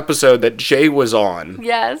to the episode that Jay was on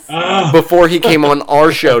Yes. before he came on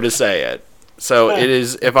our show to say it. So it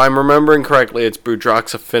is, if I'm remembering correctly, it's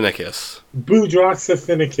Boudroxophinicus.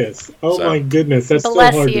 Boudroxophinicus. Oh So- my goodness, that's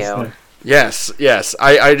Bless so hard you. to say. Yes.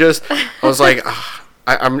 I was like,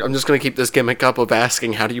 I'm just going to keep this gimmick up of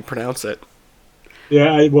asking, how do you pronounce it?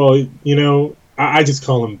 Yeah, I just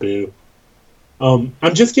call him Boo. I'm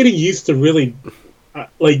just getting used to really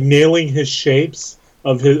like nailing his shapes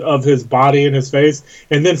of his body and his face,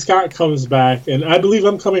 and then Scott comes back, and I believe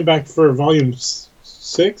I'm coming back for volume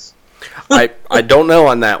 6. I don't know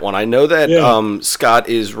on that one. I know that Yeah. Scott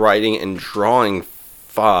is writing and drawing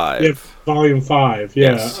 5. Yeah, volume 5.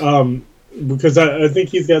 Yeah, Yes. because I think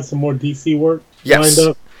he's got some more DC work Yes. lined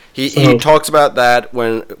up. He So- talks about that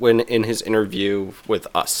when in his interview with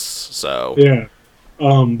us. So Yeah.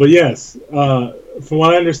 But yes, from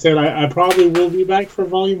what I understand, I probably will be back for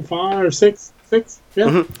volume 5 or 6. 6?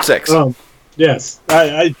 Yeah. 6. Yes.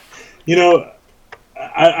 I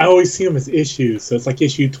always see them as issues, so it's like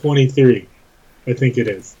issue 23. I think it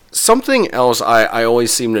is. Something else I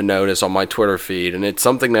always seem to notice on my Twitter feed, and it's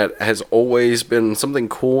something that has always been something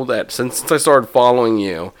cool that since I started following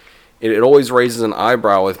you, it always raises an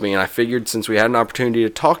eyebrow with me, and I figured since we had an opportunity to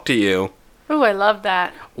talk to you, Ooh, I love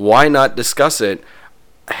that. why not discuss it?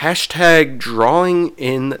 Hashtag drawing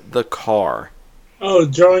in the car. Oh,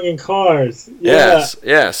 drawing in cars. Yeah.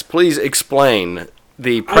 Yes. Please explain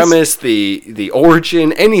the premise, the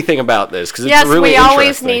origin, anything about this, because it's Yes, really we always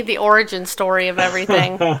interesting. need the origin story of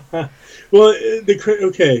everything. Well,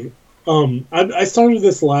 okay. I started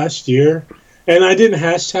this last year, and I didn't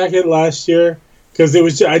hashtag it last year because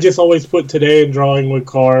I just always put today in drawing with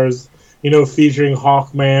cars, featuring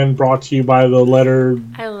Hawkman, brought to you by the letter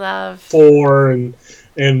I love. 4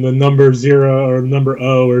 and the number 0 or number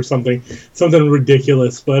O or something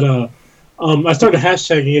ridiculous. But I started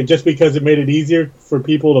hashtagging it just because it made it easier for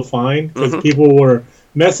people to find, because people were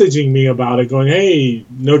messaging me about it, going, "Hey,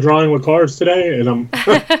 no drawing with cars today," and I'm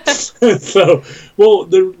so. Well,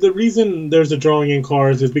 the reason there's a drawing in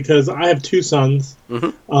cars is because I have 2 sons.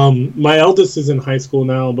 My eldest is in high school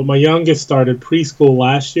now, but my youngest started preschool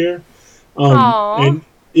last year. Aw. And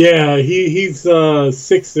yeah, he's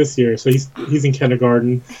 6 this year, so he's in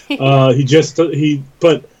kindergarten.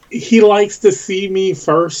 But he likes to see me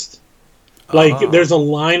first. Like there's a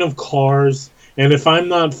line of cars, and if I'm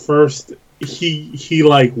not first, he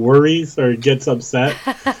like worries or gets upset.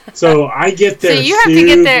 So I get there. So you have to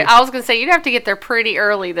get there. I was gonna say you'd have to get there pretty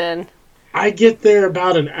early then. I get there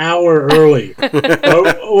about an hour early.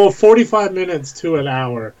 Well, 45 minutes to an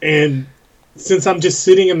hour, and since I'm just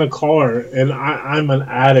sitting in the car, and I'm an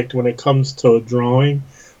addict when it comes to drawing.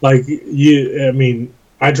 Like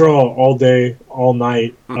I draw all day, all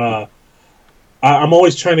night. I'm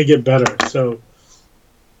always trying to get better. So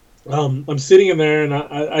I'm sitting in there, and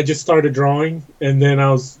I just started drawing, and then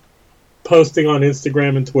I was posting on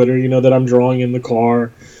Instagram and Twitter, that I'm drawing in the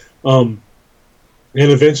car. And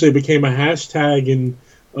eventually it became a hashtag, and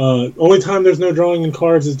only time there's no drawing in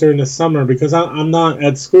cars is during the summer because I'm not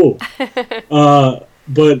at school.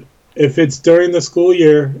 But if it's during the school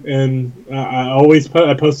year, and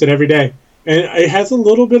I post it every day, and it has a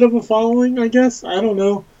little bit of a following, I guess. I don't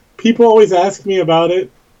know. People always ask me about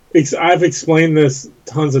it. I've explained this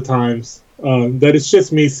tons of times, that it's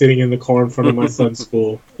just me sitting in the car in front of my son's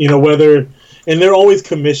school. And they're always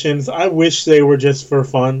commissions. I wish they were just for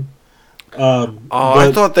fun.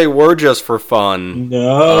 I thought they were just for fun.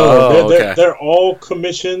 No, okay. they're all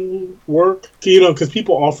commission work. Because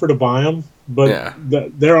people offer to buy them, but Yeah.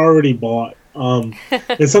 they're already bought. And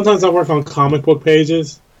sometimes I work on comic book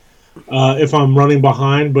pages if I'm running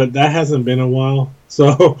behind, but that hasn't been a while.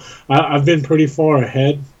 So I've been pretty far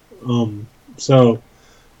ahead.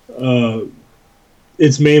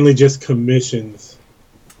 It's mainly just commissions.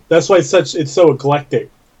 That's why it's so eclectic.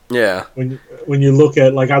 Yeah. When you look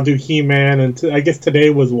at, like, I'll do He-Man, and I guess today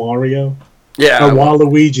was Wario. Yeah. Or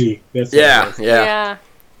Waluigi. That's what it Yeah. was. Yeah.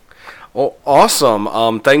 Well,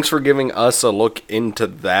 awesome. Thanks for giving us a look into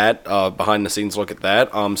that, behind the scenes look at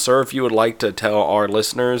that. Sir, if you would like to tell our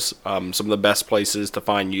listeners some of the best places to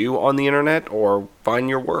find you on the internet or find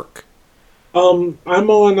your work. I'm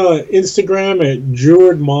on Instagram at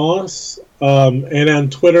Druid Moss, and on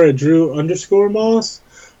Twitter at Drew_Moss.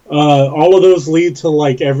 All of those lead to,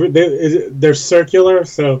 like, they're circular,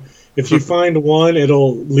 so if you find one,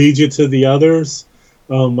 it'll lead you to the others.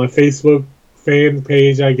 My Facebook fan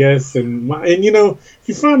page, I guess, and if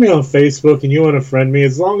you find me on Facebook and you want to friend me,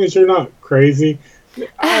 as long as you're not crazy,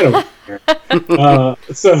 I don't care.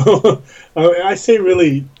 So I say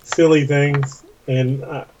really silly things, and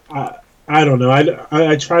I don't know.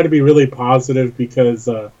 I try to be really positive because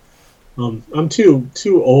I'm too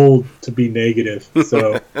old to be negative.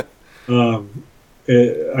 So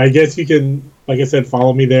I guess you can, like I said,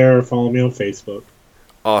 follow me there or follow me on Facebook.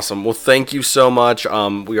 Awesome. Well, thank you so much.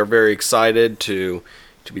 We are very excited to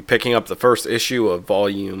be picking up the first issue of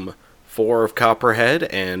Volume 4 of Copperhead,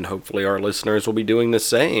 and hopefully our listeners will be doing the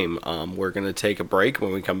same. We're going to take a break.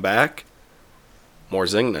 When we come back, more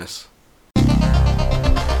Zingness.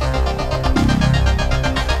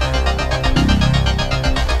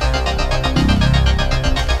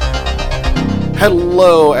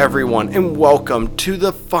 Hello everyone, and welcome to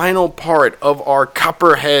the final part of our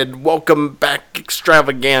Copperhead Welcome Back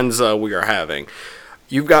extravaganza we are having.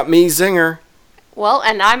 You've got me, Zinger. Well,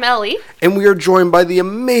 and I'm Ellie. And we are joined by the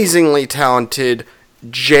amazingly talented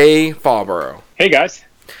Jay Fabro. Hey guys.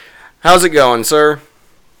 How's it going, sir?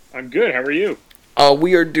 I'm good, how are you?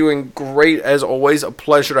 We are doing great as always. A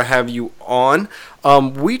pleasure to have you on.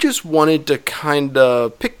 We just wanted to kind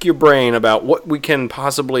of pick your brain about what we can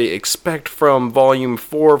possibly expect from Volume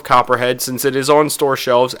 4 of Copperhead, since it is on store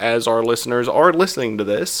shelves as our listeners are listening to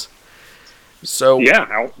this. So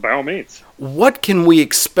yeah, by all means. What can we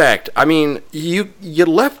expect? I mean, you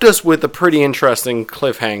left us with a pretty interesting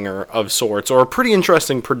cliffhanger of sorts, or a pretty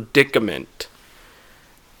interesting predicament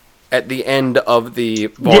at the end of the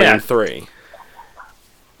Volume 3.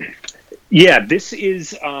 Yeah, this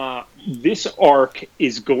arc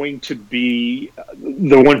is going to be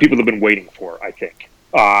the one people have been waiting for, I think.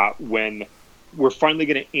 When we're finally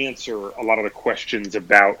going to answer a lot of the questions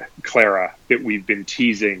about Clara that we've been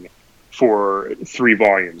teasing for 3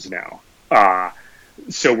 volumes now.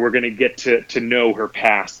 So we're going to get to know her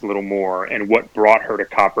past a little more, and what brought her to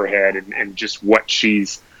Copperhead, and just what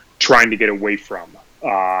she's trying to get away from,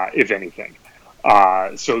 if anything.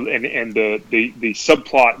 So the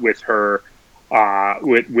subplot with her,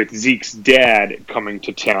 with Zeke's dad coming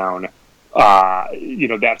to town,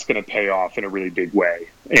 that's going to pay off in a really big way,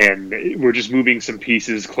 and we're just moving some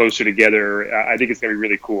pieces closer together. I think it's going to be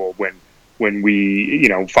really cool when we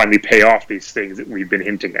finally pay off these things that we've been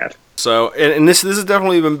hinting at. So, and this has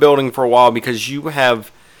definitely been building for a while, because you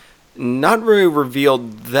have not really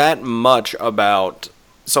revealed that much about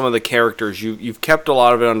some of the characters. You've kept a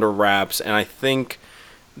lot of it under wraps, and I think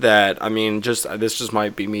that, I mean, this just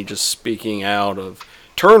might be me just speaking out of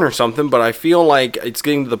turn or something, but I feel like it's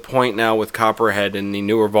getting to the point now with Copperhead in the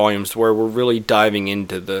newer volumes where we're really diving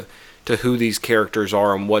into to who these characters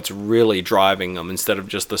are and what's really driving them, instead of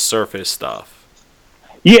just the surface stuff.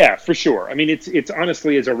 Yeah, for sure. I mean, it's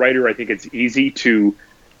honestly, as a writer, I think it's easy to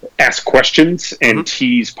ask questions and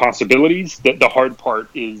tease possibilities. The hard part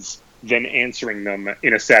is then answering them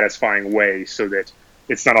in a satisfying way, so that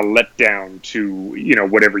it's not a letdown to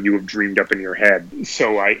whatever you have dreamed up in your head.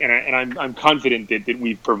 So I'm confident that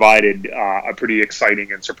we've provided a pretty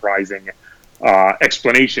exciting and surprising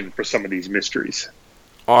explanation for some of these mysteries.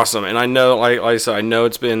 Awesome, and I know, like I said, I know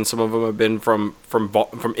it's been, some of them have been from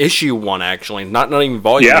issue 1, actually, not even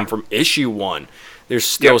volume, from issue 1. There's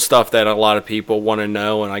still stuff that a lot of people want to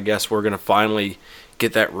know, and I guess we're going to finally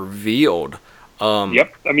get that revealed.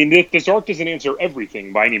 Yep. I mean, this arc doesn't answer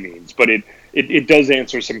everything by any means, but it does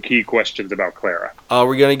answer some key questions about Clara. Are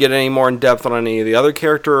we going to get any more in depth on any of the other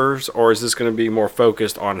characters, or is this going to be more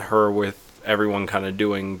focused on her, with everyone kind of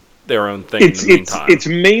doing their own thing in the meantime? It's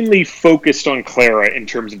mainly focused on Clara in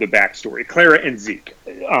terms of the backstory. Clara and Zeke.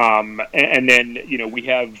 And then, we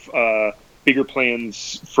have bigger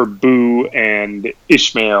plans for Boo and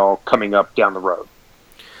Ishmael coming up down the road.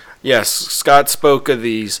 Yes, Scott spoke of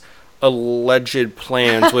these alleged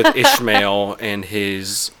plans with Ishmael and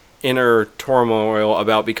his inner turmoil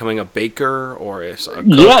about becoming a baker or a cook.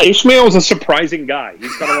 Yeah, Ishmael is a surprising guy.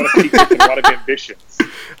 He's got a lot of secrets and a lot of ambitions.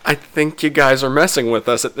 I think you guys are messing with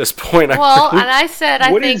us at this point. Well, and I said,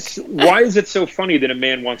 why is it so funny that a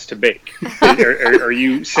man wants to bake? Are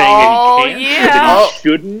you saying that he can't? That he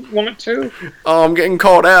shouldn't want to? Oh, I'm getting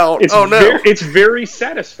called out. No. It's very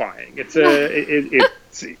satisfying.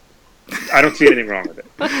 I don't see anything wrong with it.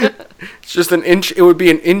 It's just it would be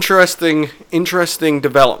an interesting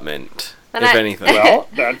development, if anything. Well,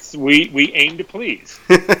 we aim to please.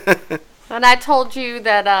 And I told you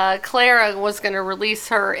that Clara was going to release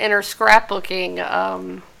her inner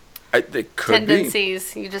scrapbooking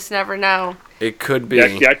tendencies. You just never know. It could be.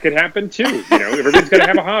 That could happen too. Everybody's got to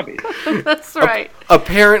have a hobby. That's right.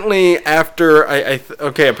 Apparently,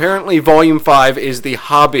 apparently, Volume 5 is the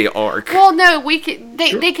hobby arc. Well, no, we could.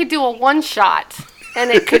 They could do a one shot. And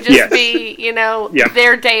it could just be,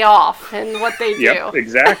 their day off and what they do. Yep,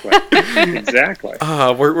 exactly. Exactly.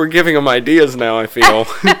 We're giving them ideas now, I feel.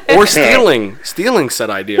 Or stealing said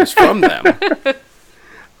ideas from them.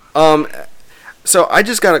 So I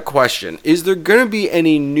just got a question. Is there going to be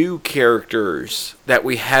any new characters that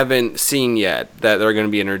we haven't seen yet that are going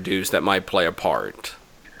to be introduced that might play a part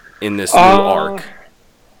in this new arc?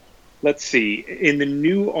 Let's see. In the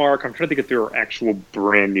new arc, I'm trying to think if there are actual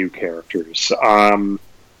brand new characters.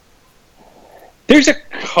 There's a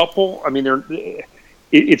couple. I mean,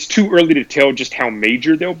 it's too early to tell just how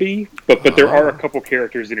major they'll be, but there are a couple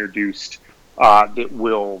characters introduced that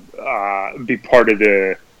will be part of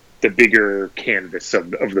the bigger canvas of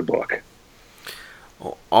the book.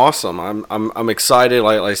 Well, awesome! I'm excited.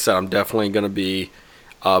 Like I said, I'm definitely going to be.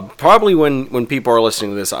 Probably when people are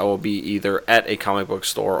listening to this, I will be either at a comic book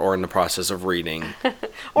store or in the process of reading.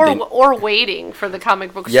 or waiting for the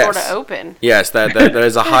comic book store to open. Yes, that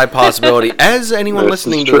is a high possibility, as anyone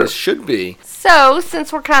listening to this should be. So,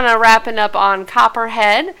 since we're kind of wrapping up on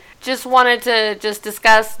Copperhead, just wanted to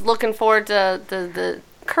discuss, looking forward to the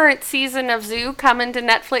current season of Zoo coming to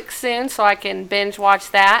Netflix soon, so I can binge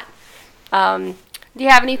watch that. Do you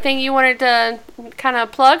have anything you wanted to kind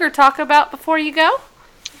of plug or talk about before you go?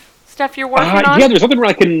 Stuff you're working on? Yeah, there's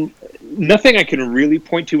nothing I can really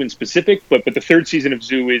point to in specific, but the third season of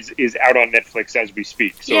Zoo is out on Netflix as we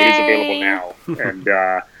speak, so It is available now, and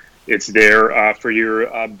it's there for your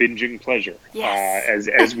binging pleasure. Yes.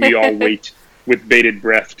 As we all wait with bated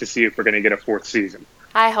breath to see if we're going to get a fourth season.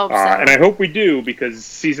 I hope so, and I hope we do, because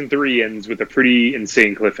season 3 ends with a pretty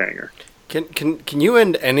insane cliffhanger. Can you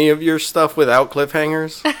end any of your stuff without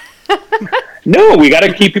cliffhangers? No, we got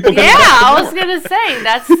to keep people coming back. I was going to say,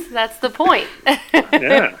 that's the point.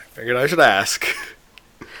 Yeah. Figured I should ask.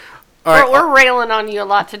 All right. We're railing on you a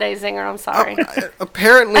lot today, Zinger. I'm sorry.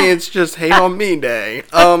 Apparently, it's just hate on me day.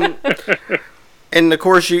 And, of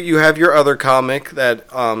course, you have your other comic that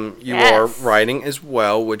you are writing as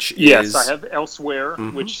well, which is... Yes, I have Elsewhere,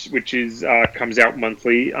 which is comes out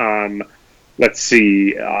monthly. Let's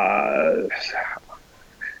see...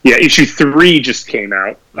 issue 3 just came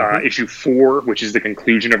out. Issue 4, which is the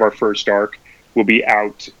conclusion of our first arc, will be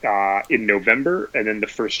out in November, and then the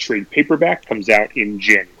first trade paperback comes out in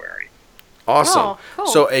January. Awesome. Oh, cool.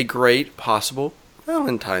 So a great possible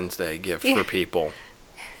Valentine's Day gift for people.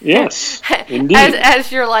 Yes, indeed.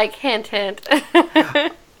 As you're like, hint, hint.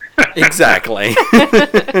 Exactly.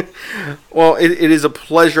 Well, it is a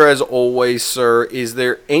pleasure as always, sir. Is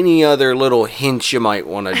there any other little hints you might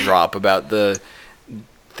want to drop about the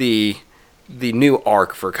new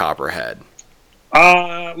arc for Copperhead?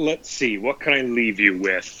 Let's see. What can I leave you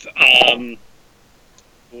with?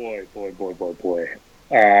 Boy.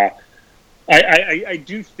 I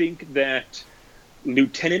do think that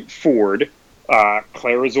Lieutenant Ford,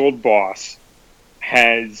 Clara's old boss,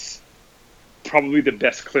 has probably the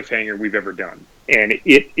best cliffhanger we've ever done. And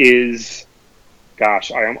it is...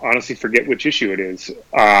 Gosh, I honestly forget which issue it is.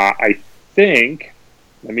 I think...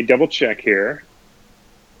 Let me double check here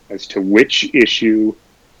as to which issue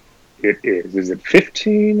it is. Is it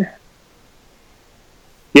 15?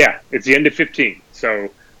 Yeah, it's the end of 15. So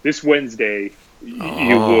this Wednesday,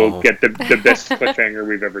 you will get the best cliffhanger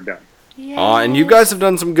we've ever done. And you guys have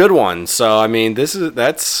done some good ones. So, I mean,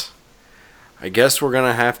 that's... I guess we're going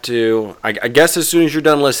to have to... I guess as soon as you're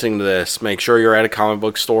done listening to this, make sure you're at a comic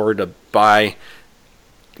book store to buy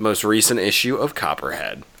the most recent issue of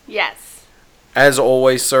Copperhead. Yes. As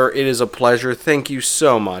always, sir, it is a pleasure. Thank you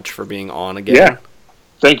so much for being on again. Yeah.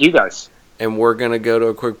 Thank you, guys. And we're going to go to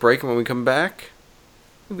a quick break, and when we come back,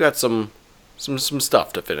 we've got some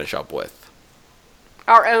stuff to finish up with.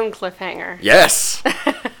 Our own cliffhanger. Yes!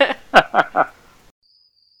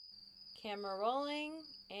 Camera rolling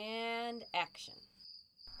and action.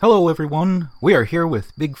 Hello, everyone. We are here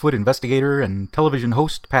with Bigfoot investigator and television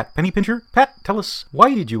host Pat Pennypincher. Pat, tell us,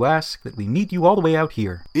 why did you ask that we meet you all the way out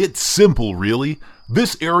here? It's simple, really.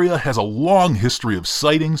 This area has a long history of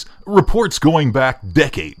sightings, reports going back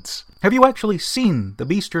decades. Have you actually seen the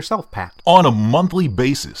beast yourself, Pat? On a monthly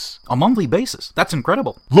basis. A monthly basis? That's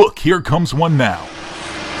incredible. Look, here comes one now.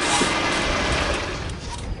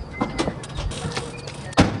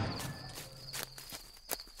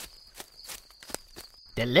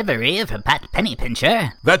 Delivery for Pat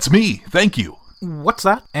Pennypincher. That's me, thank you. What's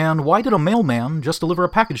that? And why did a mailman just deliver a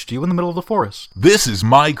package to you in the middle of the forest? This is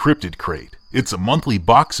my Cryptid Crate. It's a monthly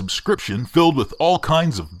box subscription filled with all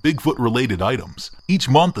kinds of Bigfoot-related items. Each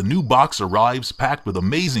month a new box arrives packed with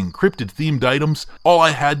amazing cryptid-themed items. All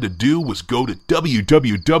I had to do was go to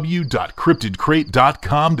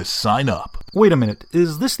www.cryptidcrate.com to sign up. Wait a minute,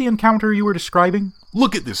 is this the encounter you were describing?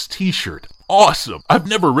 Look at this t-shirt. awesome! I've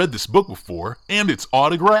never read this book before, and it's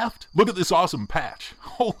autographed. Look at this awesome patch.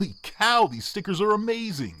 Holy cow, these stickers are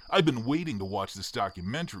amazing. I've been waiting to watch this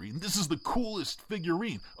documentary, and this is the coolest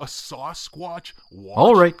figurine. A Sasquatch watch.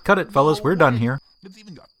 All right, cut it, fellas. We're done here. It's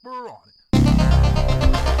even got fur on it.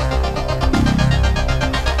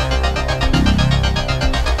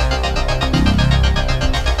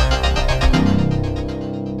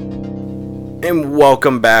 And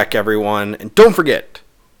welcome back, everyone. And don't forget,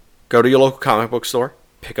 go to your local comic book store,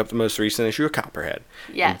 pick up the most recent issue of Copperhead.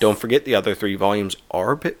 Yes. And don't forget, the other 3 volumes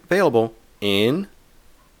are available in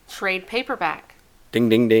trade paperback. Ding,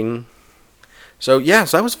 ding, ding. So,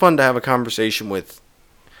 yes, that was fun to have a conversation with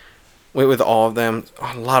all of them.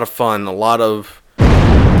 A lot of fun. A lot of...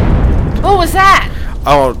 What was that?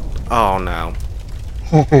 Oh no.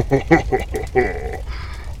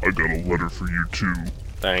 I got a letter for you, too.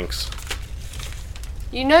 Thanks.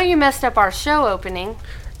 You know you messed up our show opening.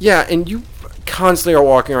 Yeah, and you constantly are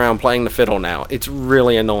walking around playing the fiddle now. It's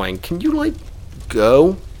really annoying. Can you,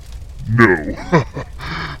 go? No.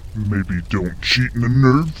 Maybe don't cheat in a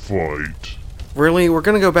nerd fight. Really? We're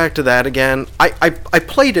gonna go back to that again? I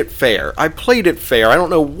played it fair. I don't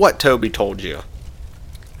know what Toby told you.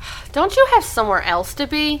 Don't you have somewhere else to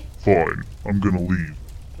be? Fine, I'm gonna leave.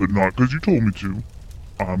 But not because you told me to.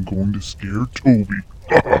 I'm going to scare Toby.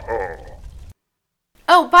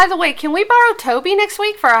 Oh, by the way, can we borrow Toby next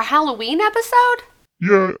week for our Halloween episode?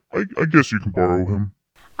 Yeah, I guess you can borrow him.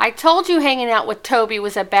 I told you hanging out with Toby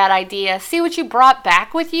was a bad idea. See what you brought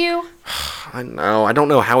back with you? I know. I don't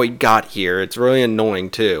know how he got here. It's really annoying,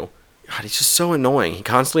 too. God, he's just so annoying. He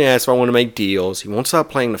constantly asks if I want to make deals. He won't stop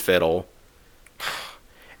playing the fiddle.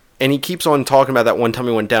 And he keeps on talking about that one time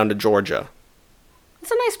he went down to Georgia.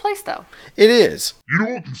 It's a nice place, though. It is. You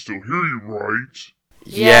know I can still hear you, right?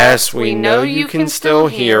 Yes, we know you can still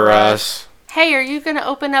hear us. Hey, are you going to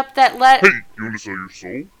open up that letter? Hey, you want to sell your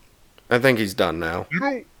soul? I think he's done now. You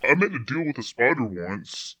know, I made a deal with a spider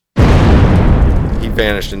once. He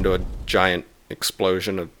vanished into a giant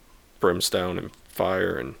explosion of brimstone and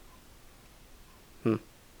fire and...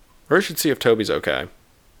 Or I should see if Toby's okay.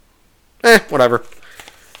 Whatever.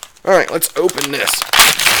 Alright, let's open this.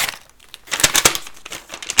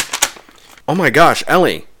 Oh my gosh,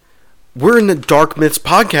 Ellie. We're in the Dark Myths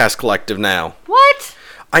Podcast Collective now. What?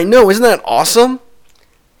 I know, isn't that awesome?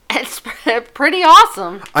 It's pretty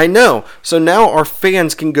awesome. I know. So now our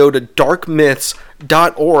fans can go to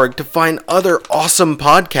darkmyths.org to find other awesome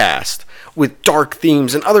podcasts with dark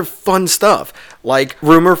themes and other fun stuff, like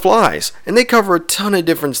Rumor Flies. And they cover a ton of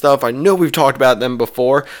different stuff. I know we've talked about them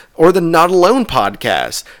before. Or the Not Alone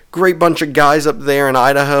podcast. Great bunch of guys up there in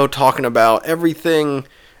Idaho talking about everything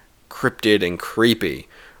cryptid and creepy.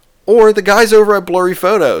 Or the guys over at Blurry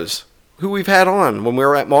Photos, who we've had on when we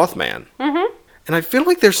were at Mothman. Mm-hmm. And I feel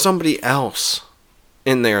like there's somebody else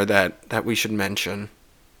in there that we should mention.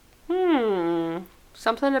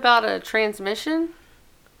 Something about a transmission?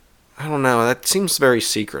 I don't know. That seems very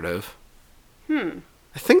secretive. I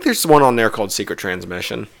think there's one on there called Secret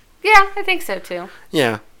Transmission. Yeah, I think so too.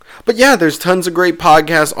 Yeah. But yeah, there's tons of great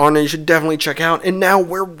podcasts on there you should definitely check out. And now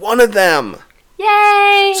we're one of them.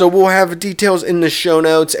 Yay! So we'll have details in the show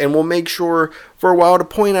notes, and we'll make sure for a while to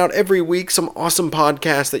point out every week some awesome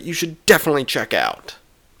podcasts that you should definitely check out.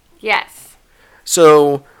 Yes.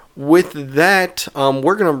 So with that,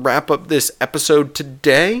 we're going to wrap up this episode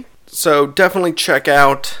today. So definitely check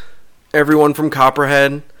out everyone from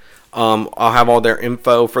Copperhead. I'll have all their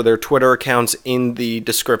info for their Twitter accounts in the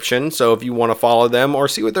description. So if you want to follow them or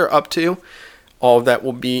see what they're up to, all of that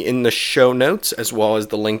will be in the show notes, as well as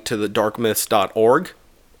the link to the darkmyths.org.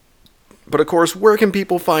 But of course, where can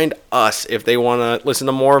people find us if they want to listen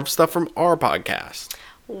to more stuff from our podcast?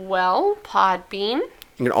 Well, Podbean.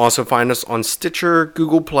 You can also find us on Stitcher,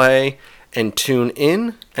 Google Play, and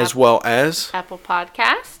TuneIn, as well as Apple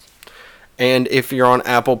Podcast. And if you're on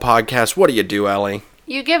Apple Podcasts, what do you do, Ellie?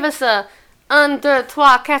 You give us a 1, 2, 3,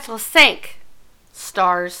 4, 5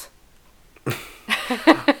 stars.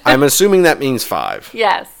 I'm assuming that means 5.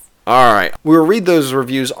 Yes. All right. We'll read those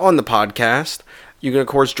reviews on the podcast. You can, of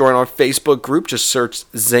course, join our Facebook group. Just search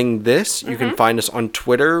Zing This. You can find us on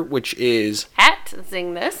Twitter, which is at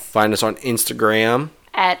Zing This. Find us on Instagram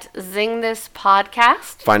at Zing This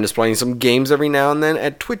Podcast. Find us playing some games every now and then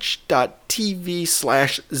at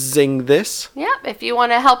twitch.tv/zingthis. Yep. If you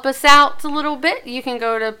want to help us out a little bit, you can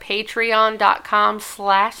go to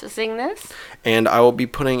patreon.com/zingthis. And I will be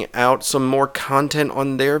putting out some more content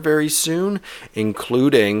on there very soon,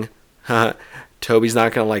 including, Toby's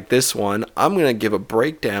not going to like this one, I'm going to give a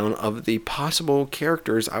breakdown of the possible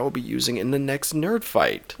characters I will be using in the next nerd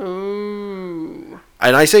fight. Ooh.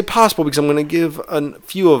 And I say possible because I'm going to give a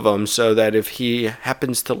few of them so that if he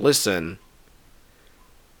happens to listen,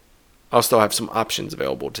 I'll still have some options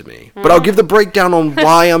available to me. But I'll give the breakdown on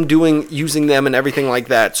why I'm using them and everything like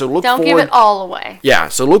that. So look forward. Don't give it all away. Yeah,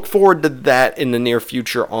 so look forward to that in the near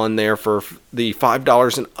future on there for the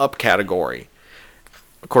 $5 and up category.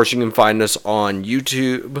 Of course, you can find us on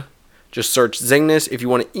YouTube. Just search Zingness. If you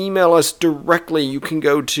want to email us directly, you can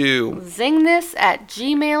go to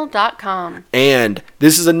zingness@gmail.com. And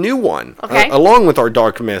this is a new one, Okay. Along with our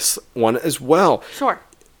Dark Myths one as well. Sure.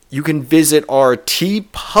 You can visit our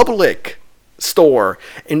TeePublic store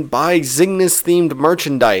and buy Zingness themed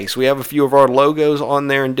merchandise. We have a few of our logos on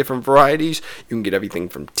there in different varieties. You can get everything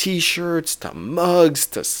from t-shirts to mugs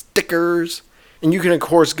to stickers. And you can, of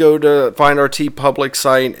course, go to find our TeePublic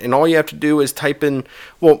site, and all you have to do is type in,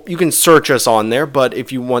 well, you can search us on there, but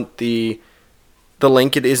if you want the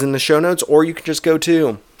link, it is in the show notes, or you can just go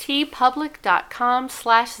to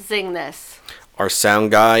teepublic.com/Zingness. Our sound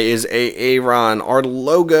guy is Aaron. Our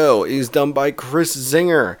logo is done by Chris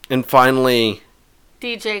Zinger. And finally,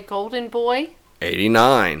 DJ Golden Boy,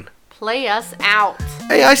 89. play us out.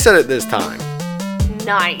 Hey, I said it this time.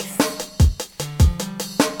 Nice.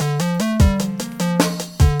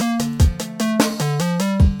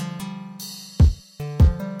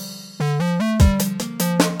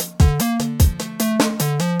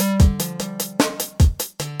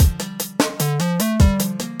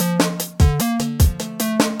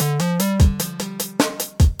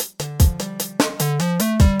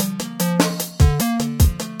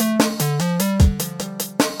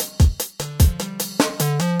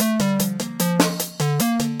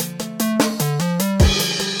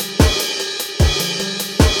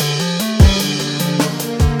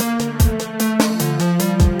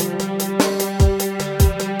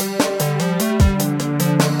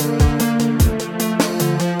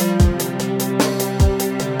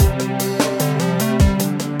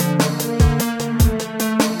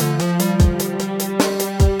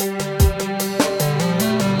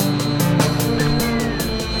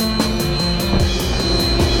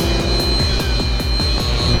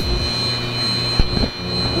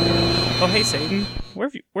 Oh, hey, Satan.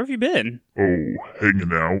 Where have you been? Oh,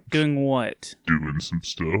 hanging out. Doing what? Doing some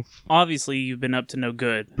stuff. Obviously, you've been up to no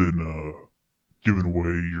good. Been, giving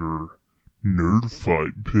away your nerd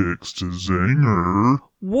fight picks to Zinger.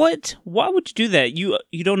 What? Why would you do that? You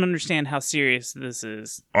don't understand how serious this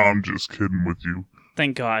is. I'm just kidding with you.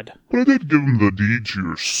 Thank God. But I did give him the deed to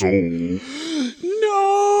your soul. No!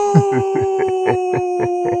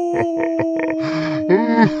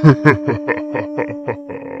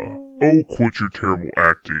 Oh, quit your terrible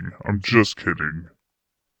acting. I'm just kidding.